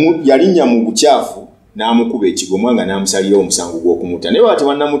yalinya mu bucaafu n'amukuba ekigo Mwanga n'amusalira omusango gw'okumuta naye bw'ati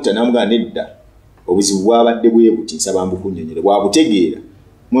bannamutta n'amugamba nedda obuzibu bwabadde bwe buti nsaba mbukunnyonnyole bwabutegeera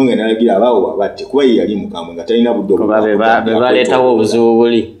Mwanga n'alagira abaawo babatte kuba ye yali mukambwe nga talina budde baleetawo obuzibu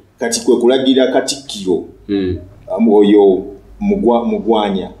buli kati kwe kulagira Katikkiro oyo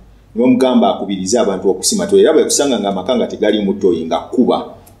Mugwanya niwe mugamba akubiriza abantu okusima toyi era bwe kusanga nga amaka nga tegali mu toyi nga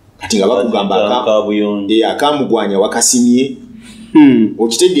kuba kati nga bakugamba akamugwanya wakasimye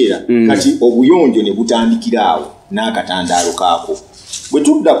okitegeera kati obuyonjo ne butandikira awo n'akatandaalo kaako bwe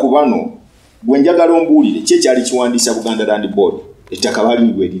tudda ku bano bwe njagala ombuulire kyekyali kiwandiisa Buganda Land Board ettaka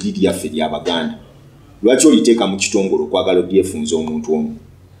baliibwa eriri lyaffe ly'Abaganda lwaki oliteeka mu kitongole okwagala odyefunza omuntu omu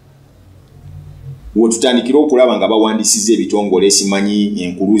wotutandikira okulaba nga bawandiisiza ebitongole simanyi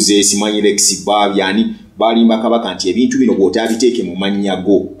enkuluze simanyi lexiba byani balimba Kabaka nti ebintu bino bw'otabiteeke mu mannya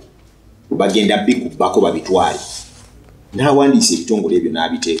go bagenda bikubako babitwale n'awandiisa ebitongole ebyo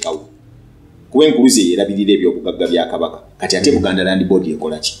n'abiteekawo kuba enkuluze yeerabirira ebyobugagga bya Kabaka kati ate Buganda Land Board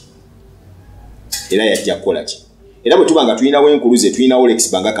ekola ki era yajja kukola ki era bwe tuba nga tulinawo enkuluze tulinawo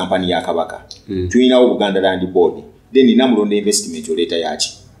lexiba nga kampani ya Kabaka tulinawo Buganda Land Board then Namulondo Investment oleeta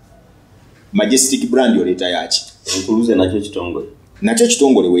yaki Majestic Brand oleeta yaki enkuluze nakyo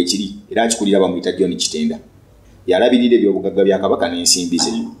kitongole weekiri era akikulira bamuyita John Kitenda yalabirira ebyobugagga bya Kabaka n'ensimbi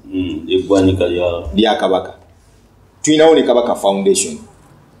ze eggwanika lya Kabaka tulinawo ne Kabaka Foundation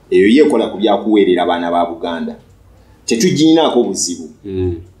eyo yeekola ku byakuweerera abaana ba Buganda tetuginaako buzibu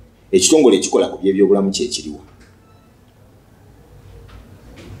ekitongole ekikola ku by'ebyobulamu kyekiriwa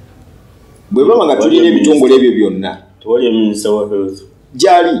bwe baba nga tulina ebitongole ebyo byonna tewali Minister wa Health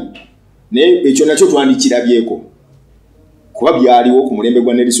gyali naye ekyo nakyo twandikirabyeko kuba byaliwo ku mulembe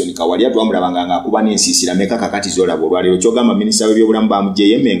gwa Nelson Kawalya twamulabanga ng'akuba n'ensiisira meka kakati zolaba olwaleero kyogamba Minisita w'ebyobulamu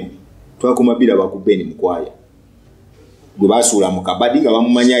bamugyeyo Mengo twakoma biraba ku Beni Mukwaya gwe basuula mu kabadi nga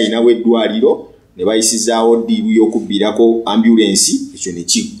bamumanya ayinawo eddwaliro ne bayisizaawo ddiiru y'okubbirako ambulensi ekyo ne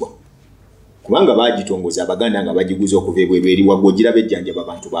kiggwa kubanga baagitongoza Abaganda nga bagiguza okuva ebweru eri waggwe ogiraba ejjanjaba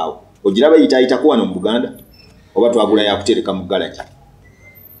abantu baawo ogiraba yitaayitako wano mu Buganda oba twagula yakutereka mu galagi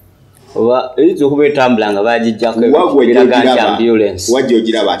oba ezo kuba etambula nga bagijjako wajja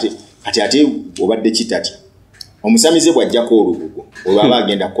ogiraba ate obadde kitati omusamize bw'ajjako olubugo olwaba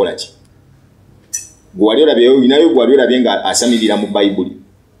agenda kukola ki gwali olabye nga asamirira mu Bayibuli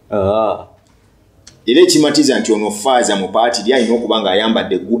era ekimatiza nti ono faaza mu paati ly alina okuba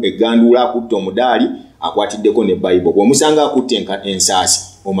ng'ayambadde egganduula akutte omudaali akwatiddeko ne Bayibuli bw'omusanga akutte ensaasi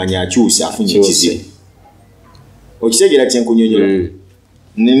omanya akyusa afunye ekizibu okitegeera kyenkunyonyola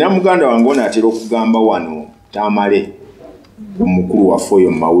nina muganda wange ono atera okugamba wano Tamale omukulu waffe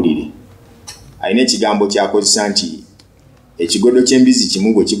oyo mu mawulire alina ekigambo kyakozesa nti ekigodo ky'embizi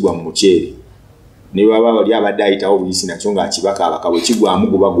kimu bwe kigwa mu muceere ne baba bali abadde ayitawo buyisi nakyo ng'akibakaabaka bwe kigwamu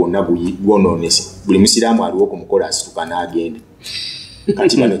guba gwonna gwonoonese buli musiraamu aliwo okumukola asituka n'agenda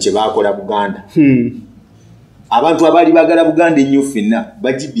kati bano kye baakola Buganda abantu abaali baagala Buganda ennyo ffenna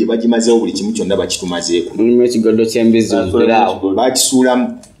bagibbye bagimazeewo buli kimu kyonna bakitumazeeko ekigodo ky'embizi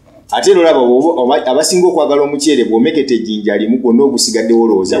bakisuulamu ate olaba abasinga okwagala omuceere bw'omeketa ejjinja limu gwonna ogusigaddewo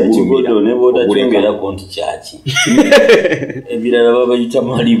olowooza gulumira konti kyaki ebirala babayita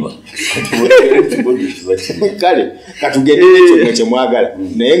maliba kale katugende ekyo kye mwagala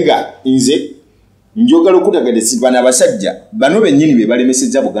naye nga nze njogala okutagadde bano abasajja bano bennyini be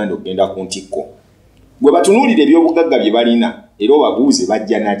balemesezza Buganda okugenda ku ntikko gwe batunuulira ebyobugagga bye balina era obabuuze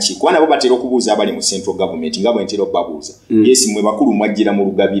bajja naki kuba nabo batera okubuuza abali mu central government nga bwe ntera okubabuuza yesi mwe bakulu mwajjira mu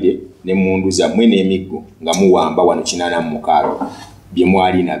Lugabire ne mundu zammwe n'emiggo nga muwamba wano 86 bye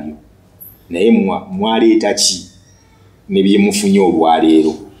mwali nabyo naye mwaleeta ki ne bye mufunye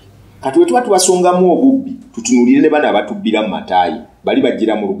olwaleero kati we tuba tubasongamu obubbi tutunuulire ne bana abatubbira mu mataayi bali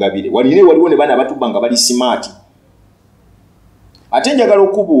bajjira mu Lugabire waliwo ne bana abatubba nga bali simaati ate njagala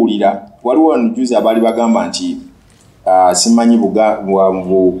okubuulira waliwo anujuza abaali bagamba nti simanyi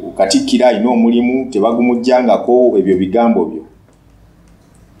Katikkiro alina omulimu tebagumujjangako ebyo bigambo byo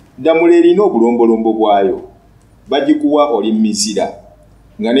ddamula erina obulombolombo bwayo bagikuwa oli mizira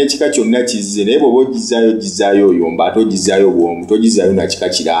nga n'ekika kyonna kizze naye bw'oba ogizaayo oyomba ate ogizaayo bwomu togizaayo nakika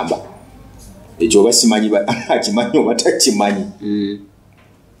kiramba ekyo oba simanyi akimanyi oba takimanyi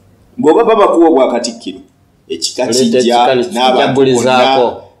bwoba baba kuwa bwa Katikkiro ekika kijja n'abantu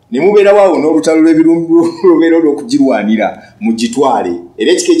ne mubeera waawo n'olutalo lw'ebirumbu lubeera olw'okugirwanira mugitwale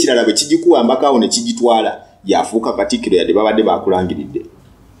era ekika ekirala bwe kigikuwambako ne kigitwala yafuuka Katikkiro yadde babadde bakulangiridde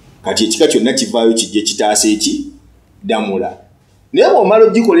kati ekika kyonna kivaayo kijje kitaasa eki Damula naye omala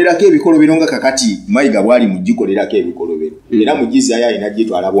ogikolerako ebikolobero nga kakati Mayiga bwali mugikolerako ebikolobero era mugizaayo alina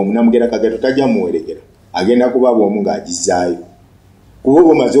gitwala bw'omu namugera Kagato tajja muwerekera agenda kuba bw'omu ng'agizaayo kuba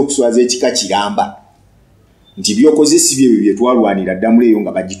omaze okuswaza ekika kiramba nti byokoze si bye bye twalwanira Damula eyo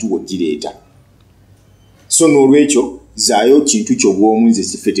nga bagituwa gireeta so n'olwekyo zaayo kintu kyo bw'omu nze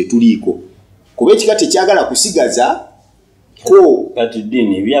siffe tetuliiko kuba ekika tekyagala kusigaza ko kati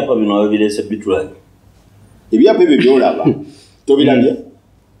dini ebyapa bino babirese bitwala ebyapa ebyo byolaba tobirabye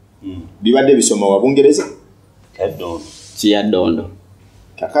bibadde bisoma wa Bungereza Kiyadondo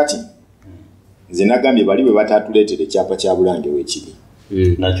kakati nze nagambye bali bwe batatuleetera ekyapa kya Bulange w'ekiri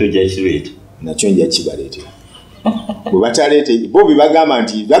nakyo gyakireeta nakyo nja kibaleetera bwe bataleete bo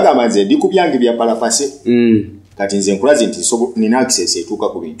bagamba nze ndi ku byange bya palapase kati nze nkulaze nti nina access etuuka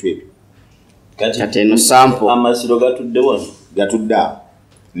ku bintu ebyo kati eno sample amasiro gatudde wano gatudde awo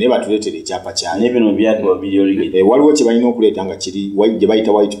naye batuleetera ekyapa kyayo n'ebino byatuwa biri oligede waliwo kye balina okuleeta nga kiri gye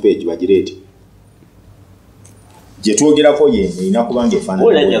bayita white page bagireete gye twogerako yeno erina kuba nga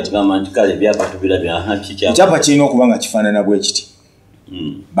efaananaekyapa kirina okuba nga kifaanana bwe kiti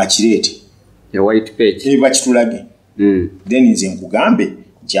bakireete bakitulage then nze nkugambe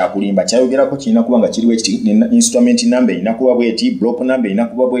kyakulimba kyayogerako kirina kuba nga kiriwo ekiti instrument number erina kuba bweti block number erina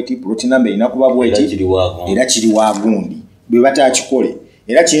kuba bweti plot number erina kuba bweti era kiri wagundi bwe batakikole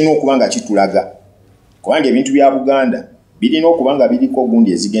era kirina okuba nga kitulaga kubanga ebintu bya Buganda birina okuba nga biriko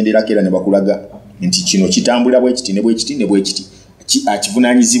gundi ezigenderako era ne bakulaga nti kino kitambula bwe kiti ne bwe kiti ne bwe kiti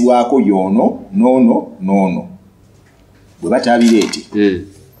akivunaanyizibwako yono nono bwe batabireete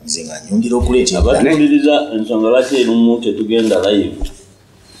nze nga nyongera okuleeta abatuliriza ensonga lwaki erumu tetugenda live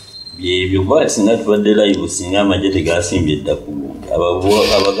byebyo kuba singa tubadde live singa amagye tegasimbye edda ku gundi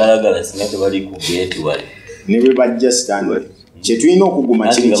abagalagala singa tebali ku gate wali ne bwe bajja standard kye tulina okuguma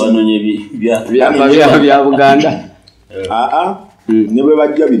kiri bya Buganda ne bwe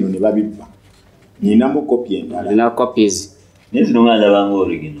bajja bino ne babibba ninamu kopi endala nina copies nezino nga ndabanga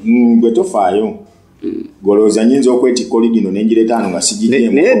original bwe tofaayo golooza nyinza okwetikka oligino nenjireta ano nga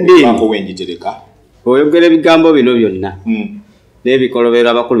sigiddeko wenjitereka oyogera ebigambo bino byonna n'ebikolobero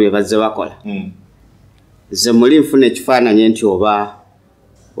abakulu bye bazze bakola ze muli nfuna ekifaananyi nti oba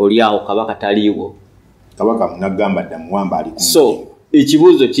oli awo kabaka taliiwo kabaka munagamba dda muwamba ali so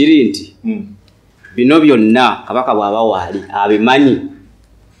ekibuuzo kiri nti bino byonna kabaka bw'aba waali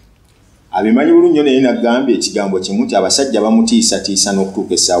abimanyi bulungi nnyo naye nagambye ekigambo kimu nti abasajja bamutiisatiisa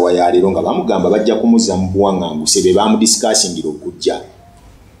n'okutuuka essaawa ya leero nga bamugamba bajja kumuzza mu buwaŋŋanguse be bamudisikasingira okujja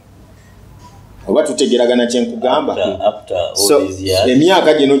oba tutegeragana kye nkugamba so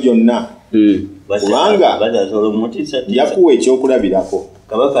emyaka gino gyonna kubanga njakuwa ekyokulabirako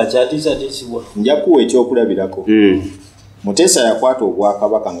njakuwa ekyokulabirako Muteesa yakwata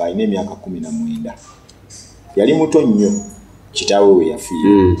obwakabaka ng'alina emyaka 19 yali muto nnyo kitaawe we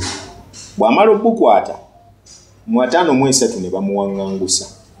yafiira bw'amala okukwata mu 53 ne bamuwaŋŋangusa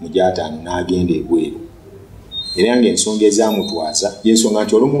mu gy'ataano n'agenda ebweru era ng'ensonga ezamutwaza y'ensonga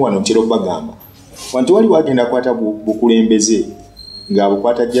nti olumu wano ntera obagamba wanti wali wagenda kwata bukulembeze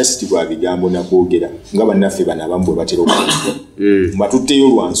ng'abukwata just bwa bigambo nakwogera nga bannaffe bano abamu bwe batera okuba mbatutteyo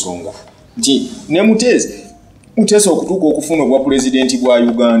lwa nsonga nti ne Muteesa okutuuka okufuna obwa pulezidenti bwa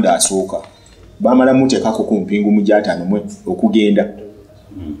Uganda asooka baamala muteekako ku mpingu mu gy'ataano okugenda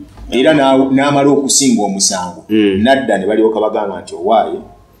era n'amala okusinga omusango nadda ne balyoka bagamba nti owaaye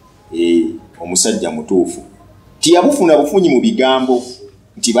omusajja mutuufu tiyabufuna bufunyi mu bigambo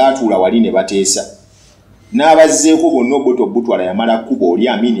nti baatuula wali ne bateesa n'abazzeeko bonna obutwala yamala kuba oli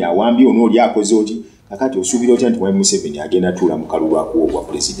Amini awambye ono oli akoze oti kakati osuubira otya nti Mwami Museveni agenda tuula mu kalulu akuwa obwa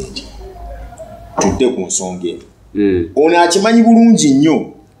pulezidenti tudde ku nsonga eyo ono akimanyi bulungi nnyo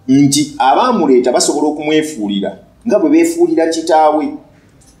nti abaamuleeta basobola okumwefuulira nga bwe beefuulira kitaawe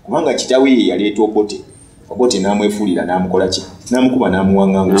kubanga kitaawe ye yaleeta Obote n'amwefuulira n'amukola ki n'amukuba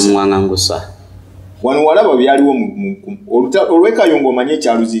n'amuwaŋŋangusa wano walaba byaliwo olw'ekayungo omanye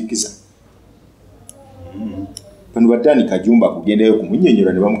ekyaluziikiza bano Baddaani Kajumba kugendayo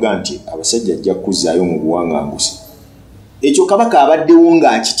kumunnyonnyola ne bamugamba nti abasajja ajja kuzzaayo mu buwaŋŋangusi ekyo kabaka abaddewo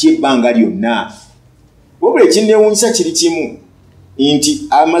ng'akitya ebbanga lyonna wabula ekinneewuunyisa kiri kimu nti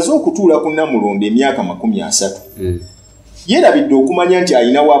amaze okutuula ku Namulondo emyaka 30 yeerabidde okumanya nti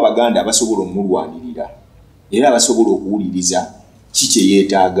ayinawo Abaganda abasobola omulwanirira era abasobola okuwuliriza ki kye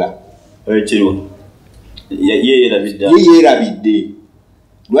yeetaaga yeerabidde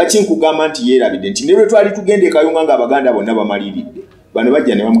lwaki nkugamba nti yeerabidde nti ne lwe twali tugenda e Kayunga ng'Abaganda bonna bamaliridde bano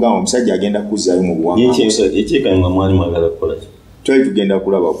bajja ne bamugamba omusajja agenda kuzzaayo mu buwangwa ekyekayunga mwali mwagala kukola twali tugenda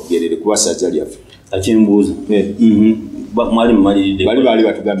kulaba Bugerere kuba ssaza lyaffe akimbuuza mwali mumaliridde baali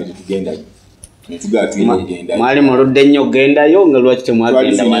batugambe tetugendayo netugala tulina okugendayo mwali muludde nnyo ogendayo nga lwaki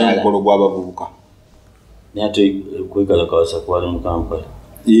temwagenda malala mukolo gw'abavubuka naye ate kwekalakawasa kwali mu Kampala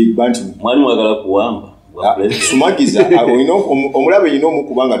banti mwali mwagala kuwamba sumagiza omulabe yina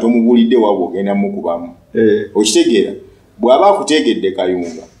omukuba nga tomubuulidde wabwe ogenda mukubamu okitegeera bw'aba akutegedde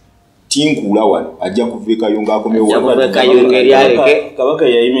Kayunga tinkuula wano ajja kuva Kayunga akomewo kabaka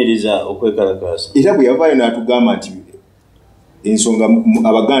yayimiriza okwekalakasa era bwe yavaayo n'atugamba nti ensonga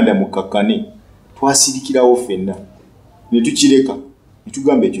Abaganda mukakkane twasirikirawo ffenna ne tukireka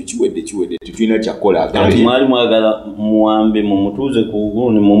netugamba ekyo kiwedde tetulina kyakola mwali mwagala muwambe mumutuuze ku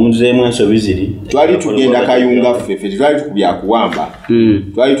gundi mumuzeemu ensobi ziri twali tugenda Kayunga ffeffe tetwali tukubya kuwamba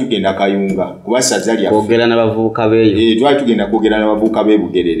twali tugenda Kayunga kuba ssaza lyaffe kwogera n'abavubuka beeyo twali tugenda kwogera n'abavubuka b'e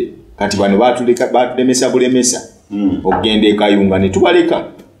Bugerere kati bano batulemesa bulemesa okugenda e Kayunga ne tubaleka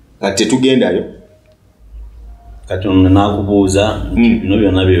kati tetugendayo kati nakubuuza bino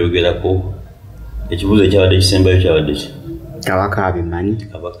byonna byeyogerako ekibuuzo ekyabadde kisembayo kyabadde ki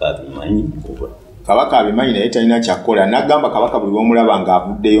kabaka abimanyi naye talina kyakkola nagamba kabaka buli lwomulaba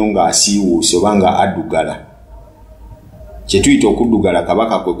ng'avuddeyo ng'asiiwuuse oba nga addugala kyetuyita okuddugala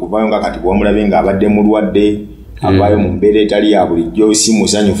kabaka kwe kuvayo nga kati bwomulabe ng'abadde mulwadde avaayo mu mbeera etali ya bulijjo si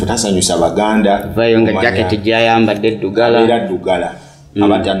musanyufu tasanyusa Baganda vayo nga jaketi gyayambadde eddugala era ddugala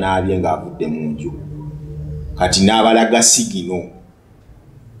abatanaabye ng'avudde mu nju kati n'abalaga sigino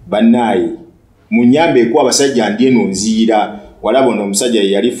bannaayi munyambeeko abasajja ndi eno nziira walaba ono omusajja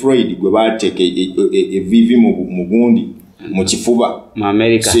yali Floyd gwe baateeka evivi mu gundi mu kifuba mu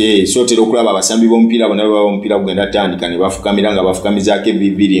America sootera okulaba abasambi b'omupiira bonna bwe baba omupiira gugenda tandika ne bafukamira nga bafukamizaako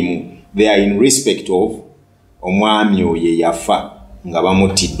evivi limu they are in respect of omwami oyo yafa nga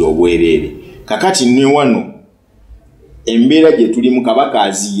bamuttidde obwereere kakati ne wano embeera gye tulimu kabaka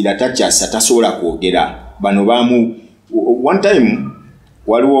aziira takyasa tasobola kwogera bano baamu one time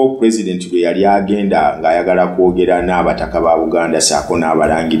waliwo president lwe yali agenda ng'ayagala kwogera n'abataka ba Buganda saako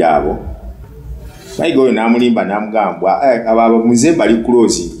n'abalangira abo mayiga oyo n'amulimba n'amugamba abo muze bali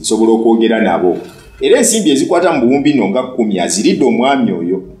close nsobola okwogera nabo era ensimbi ezikwata mu buwumbi no nga 10 aziridde omwami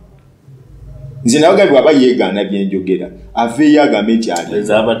oyo nze nabagambye aba yeegaana byenjogera aveeyo agambe nti ali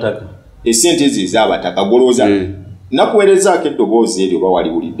ez'abataka esente ze ez'abataka golooza nakuweerezaako eddoboozi eryo oba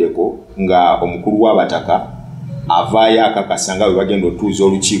waliwuliddeko nga omukulu w'abataka avaayo akakasa nga bwe bagenda otuuza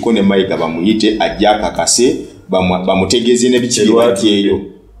olukiiko ne mayiga bamuyite ajja akakase bamutegeeze nebikiri bati eyo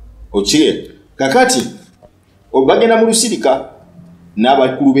okire kakati bagenda mu lusirika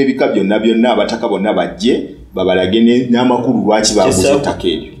n'abakulu b'ebika byonna abataka bonna bajje babalage n'amakulu lwaki baguze ettaka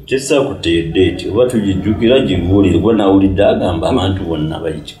eryo kyesaakuteedde eti oba tugijjukira gibuulirwa nawulidde agamba abantu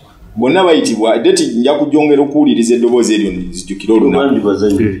bonna bayitibwa deti nja kujongera okuwuliriza eddoboozi eryo nzijjukira olunaku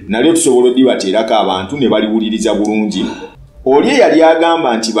nalyo tusobola oddibateerako abantu ne baliwuliriza bulungi oli eyali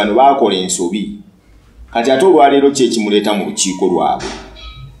agamba nti bano baakola ensobi kati ate olwaleero kyekimuleeta mu lukiiko lwabwe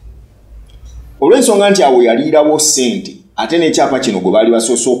olw'ensonga nti awo yaliirawo ssente ate n'ekyapa kino gwe baali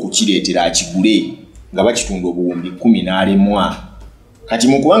basoose okukireetera akigule nga bakitunda obuwumbi 10 n'alemwa kati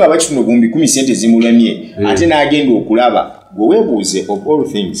mu kubanga bakitunda obuwumbi 10 ssente zimulemye ate n'agenda okulaba gwe weebuuze of all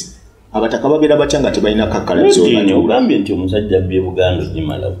things abataka babeera batya nga tebalina kakkalazo ogambye nti omusajja abbye Buganda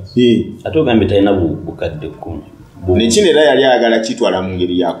gimalawo ate ogambye talina bukadde 10 nekino era yali ayagala kitwala mu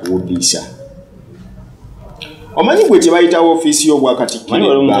ngeri yakuwuddiisa omanyi gwe kyebayitawo ofiisi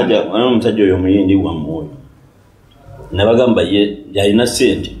y'obwakatikkiro omusajja oyo omuyindi wamwoyo nabagamba yalina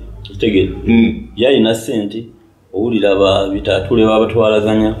ssente kitegeera yalina ssente owulira bitaatule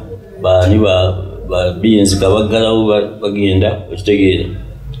babatwalaganya bani babinzi kabaggalawo bagenda okitegeera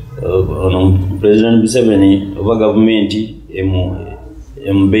ono President Museveni oba gavumenti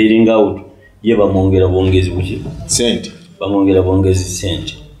bailing out ye bamwongera bwongezi buki sente bamwongera bwongezi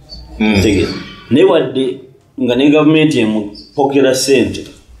sente kitegeera naye wadde nga ne gavumenti emupokera sente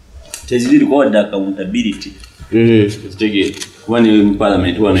teziriko wadde accountability kitegeera kuba ne mu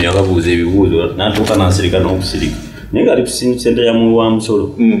parliament wano yababuuza ebibuuzo n'atuuka n'asirika n'okusirika naye nga ali kusente ya muwi wa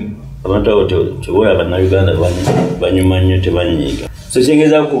musolo abantu abo tebola bannayuganda banyuma nnyo tebanyiiga so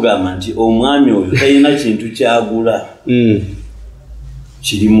kyengeza kugamba nti omwami oyo talina kintu kyagula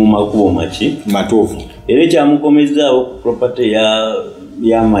kiri mu makubo matuufu era ekyamukomezaawo ku property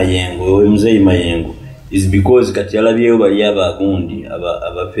ya Mayengo Muzeeyi Mayengo is because kati yalabyeyo bali abagundi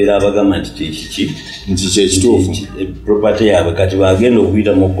abafera abagamba nti kyekituufu property yaabwe kati bagenda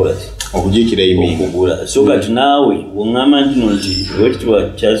okuyitamu okukola okujikira emingo okugula so kati naawe bw'oŋŋamba nti Oweekitiibwa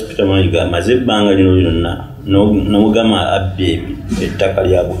Charles Peter Mayiga amaze ebbanga lino lyonna n'omugamba abbye ettaka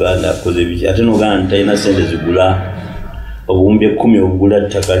lya Buganda akoze biki ate n'ogamba nti talina ssente zigula obuwumbi 10 obugula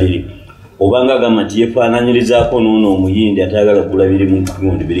ettaka liri obanga agamba nti yeefaananyirizaako n'ono omuyindi atayagala kugula biri mu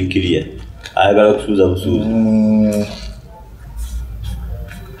gundi biri kiriya ayagala kusuuza busuuzi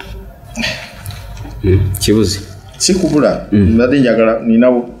kibuzi si kubula mbadde njagala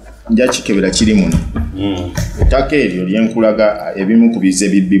ninawo njakikebera kiri muno ettaka eryo lyenkulaga ebimu ku bize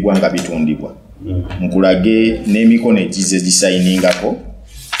bibbibwa nga bitundibwa nkulage n'emikono egize gisayiningako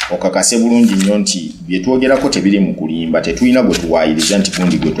okakase bulungi nnyo nti byetwogerako tebiri mu kulimba tetulina gwe tuwaayiriza nti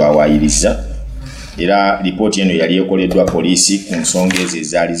gundi gwe twawaayiriza era lipooti eno yali ekoleddwa poliisi ku nsonga ezo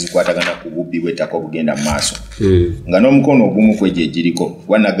ezaali zikwatagana ku bubbi bw'ettaka obugenda mu maaso nga n'omukono ogumu kwegyo egiriko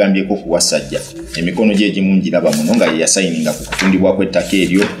wanagambyeko ku wasajja emikono gye egimu ngiraba muno nga yeyasayininga ku kutundibwa kw'ettaka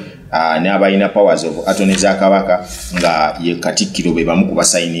eryo n'abalina powers of attorney za Kabaka nga ye Katikkiro be bamu ku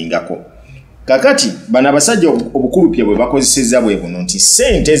basayiningako. Kakati bana abasajja obukulupye bwe bakozesezza bwe buno nti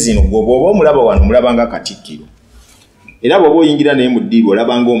ssente zino bw'oba omulaba wano mulabanga Katikkiro era bw'oba oyingira naye mu ddiiru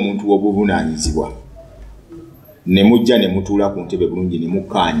olabanga omuntu w'obuvunaanyizibwa ne mujja ne mutuula ku ntebe bulungi ne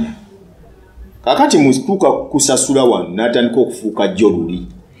mukkaanya. Kakati mutuuka kusasula wano n'atandika okufuuka jjo luli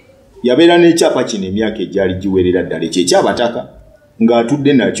yabeera n'ekyapa kino emyaka egyali giwerera ddala ekyekyabataka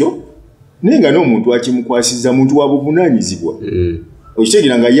ng'atudde nakyo naye nga n'omuntu akimukwasizza muntu wa buvunaanyizibwa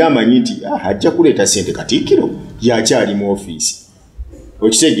okitegeera nga yamanyi nti ajja kuleeta ssente Katikkiro yakyali mu ofiisi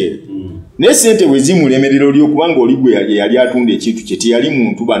okitegeera naye ssente bwe zimulemerera oli okubanga oli gwe yali atunda ekintu kye teyali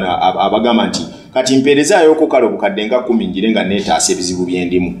muntu bano abagamba nti kati mpeerezaayooko kale obukadde nga 10 ngire nga neetaasa ebizibu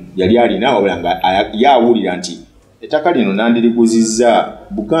byendimu yali alina wabula nga yaawulira nti ettaka lino nandiriguzizza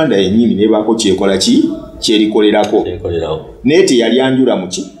Buganda yennyini nebaako kyekola ki kyerikolerako naye teyali anjula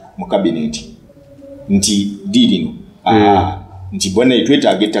mu kabineti nti ddi lino nti bwana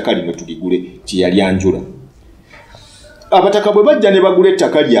twetaaga ettaka lino tuligule teyali anjula. Abataka bwe bajja ne bagula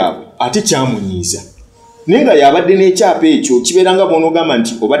ettaka lyabwe ate kyamunyiiza naye nga yabadde n'ekyapa ekyo kibeeranga bw'onogamba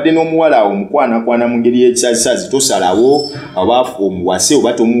nti obadde n'omuwala omukwanakwana mu ngeri y'ekisazisazi tosalawo abaafu omuwase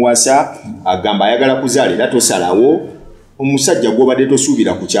oba tomuwasa agamba ayagala kuzaala era tosalawo omusajja gw'obadde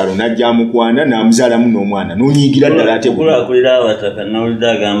tosuubira ku kyalo n'ajja amukwana n'amuzaalamu n'omwana n'onyiigira ddala ate okulakulira abataka nawulidde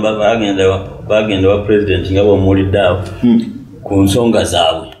agamba bagenda wa pulezidenti nga bw'omuwulidde awo ku nsonga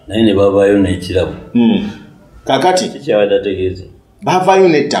zaabwe naye ne bavaayo n'ekirabo kakati kikyabadde ategeeza bavaayo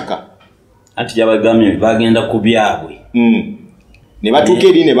n'ettaka anti kyabagambye bagenda ku byabwe ne batuuka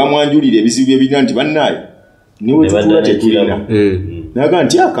eri ne bamwanjulira ebizibu ebirina nti bannaayo niwe tutuula tetulina naga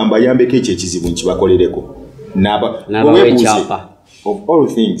nti akamba yambeko ekyo ekizibu nkibakolereko of all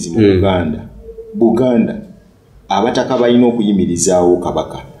things mu Buganda abataka balina okuyimirizaawo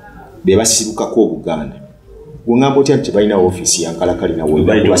kabaka be basirukako Buganda wongamba otya nti balina ofiisi yankalakali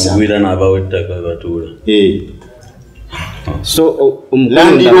nawebaitugwira n'abawettaka batuula so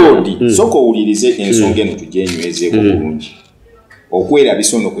landlord soko owulirize ensonga eno tugyenywezeeko bulungi okwera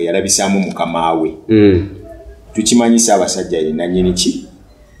bisono kwe yalabisaamu mukama we tukimanyisa abasajja yenna nnyini ki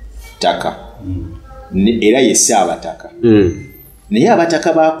ttaka era ye Ssaabataka naye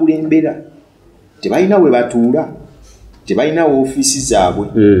abataka bakulembera tebalina we batuula tebalina ofiisi zaabwe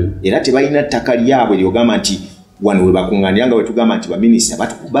era tebalina ttaka lyabwe lyogamba nti wano we bakuŋŋaanira nga we tugamba nti baminisita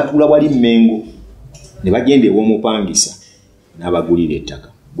batuula wali Mmengo ne bagenda ew'omupangisa n'abagulira ettaka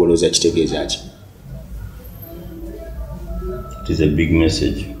golooza kitegeeza ki it is a big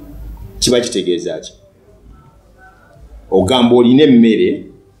message kiba kitegeeza ki ogamba olina emmere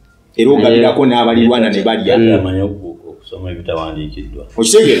era ogabirako n'abalirwana ne balya amanyi okusoma ebitawandiikiddwa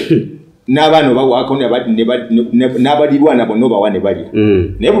okitegeera n'abaana obawako n'abalirwana bonna obawa ne balya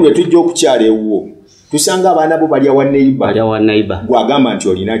naye buli lwe tujja okukyala ewuwo tusanga abaana bo balya wa neiba gwagamba nti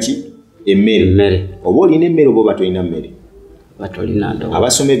olina ki emmere oba olina emmere oba oba tolina mmere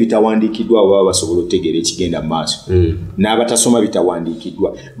abasoma ebitawandiikiddwa baba basobola okutegeera ekigenda mu maaso n'abatasoma bitawandiikiddwa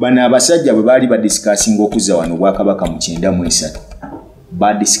bano abasajja bwe baali badisikasinga okuzza wano Obwakabaka mu 93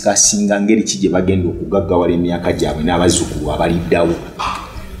 badisikasinga ngeri ki gye bagenda okugaggawala emyaka gyabwe n'abazzukulu abaliddawo.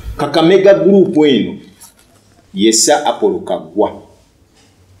 Kakamega group eno yessa Apollo Kaggwa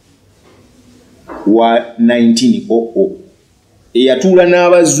wa 1900 eyatuula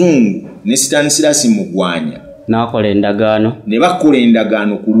n'abazungu ne Stanislas Mugwanya n'akola endagaano ne bakola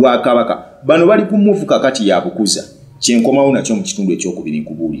endagaano ku Lwakabaka. Bano bali ku move kakati ya bukuza kyenkomawo nakyo mu kitundu ekyokubiri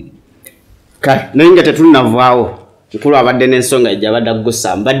nkubuulire kale naye nga tetunnavaawo mukulu abadde n'ensonga ejjabadde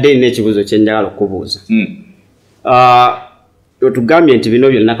gusa mbadde n'ekibuzo kye njagala okubuuza. Otugambye nti bino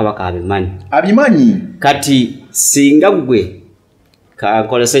byonna Kabaka abimanyi. Kati singa gwe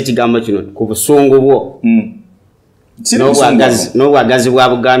kakolesa ekigambo kino ku busungu bwo n'obwagazi bwa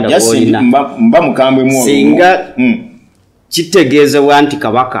Buganda bw'olina mba mukambwe mu singa kitegeezebwa nti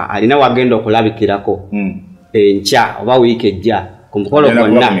Kabaka alina wagenda okulabikirako enkya oba wiiki ejja ku mukolo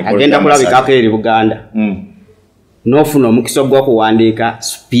gwonna agenda kulabikako eri Buganda n'ofuna omukisa gw'okuwandiika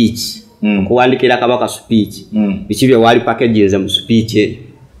speech okuwandikira Kabaka speech biki bye wali packages mu speech eyo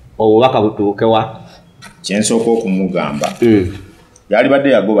obubaka butuukewa kyensooka okumugamba yali badde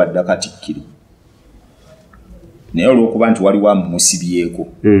yagoba dda Katikkiro naye olw'okuba nti waliwo amumusibyeko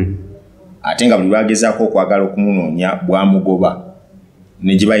ate nga buli lwagezaako okwagala okumunoonya bwamugoba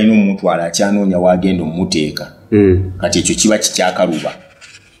ne gye balina omumutwala akyanoonya wagenda omumuteeka kati ekyo kiba kikyakaluba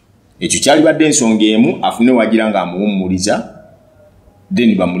ekyo kyali badde ensonga emu afune wagira nga amuwummuliza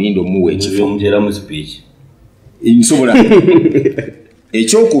then bamulinda omuwa ekifo nsobola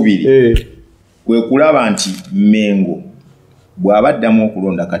ekyokubiri kwe kulaba nti Mengo bw'abaddamu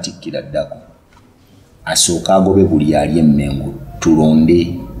okulonda Katikkiro addako asooka agobe buli ali eMengo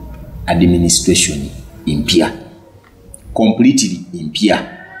tulonde administration impya completely impya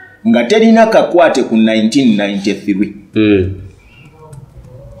nga terina kakwate ku 1993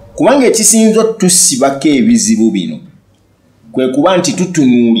 kubanga ekisinzo tusibako ebizibu bino kwe kuba nti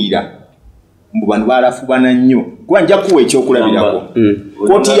tutunuulira mbu bano balafubana nnyo kuba nja kuwa ekyokulabirako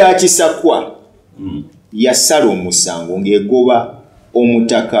kooti ya Kisakwa yasala omusango ng'egoba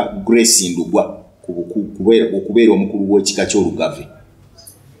omutaka Grace Ndugwa okubeera omukulu w'ekika ky'Olugave.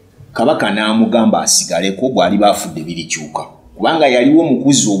 Kabaka n'amugamba asigaleko bw'ali baafudde birikyuka kubanga yaliwo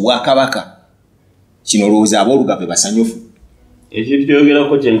omukuzi obwakabaka kino olowooza ab'Olugave basanyufu. Ekyo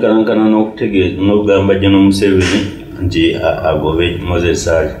kyogerako kyenkanankana n'okutegeeza n'okugamba General Museveni nti agobe Moses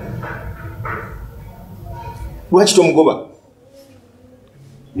Ali. Lwaki tomugoba?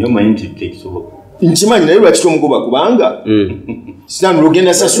 Nyo manyi nti tekisoboka. Nkimanyi naye lwaki tomugoba kubanga sitanu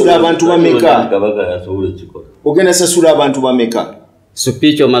ogenda sasula abantu bameka. Kabaka yasobola ekikola. Ogenda sasula abantu bameka.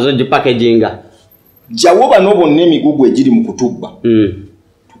 Speech omazo di packaginga. Jawo bano bonna emigugu egiri mu kutubba.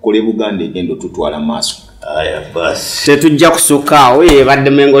 Tukole Buganda egendo tutwala maaso. Aya basi. Tetujja kusukaawo yebadde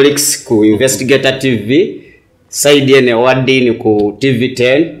MengoLeaks ku Investigator TV. Side ene wadini ku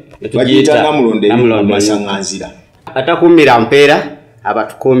TV10. Bagiyita namulonde masanganzira. Atakumira mpeera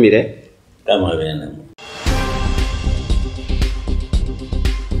abatukumire. Kama bene.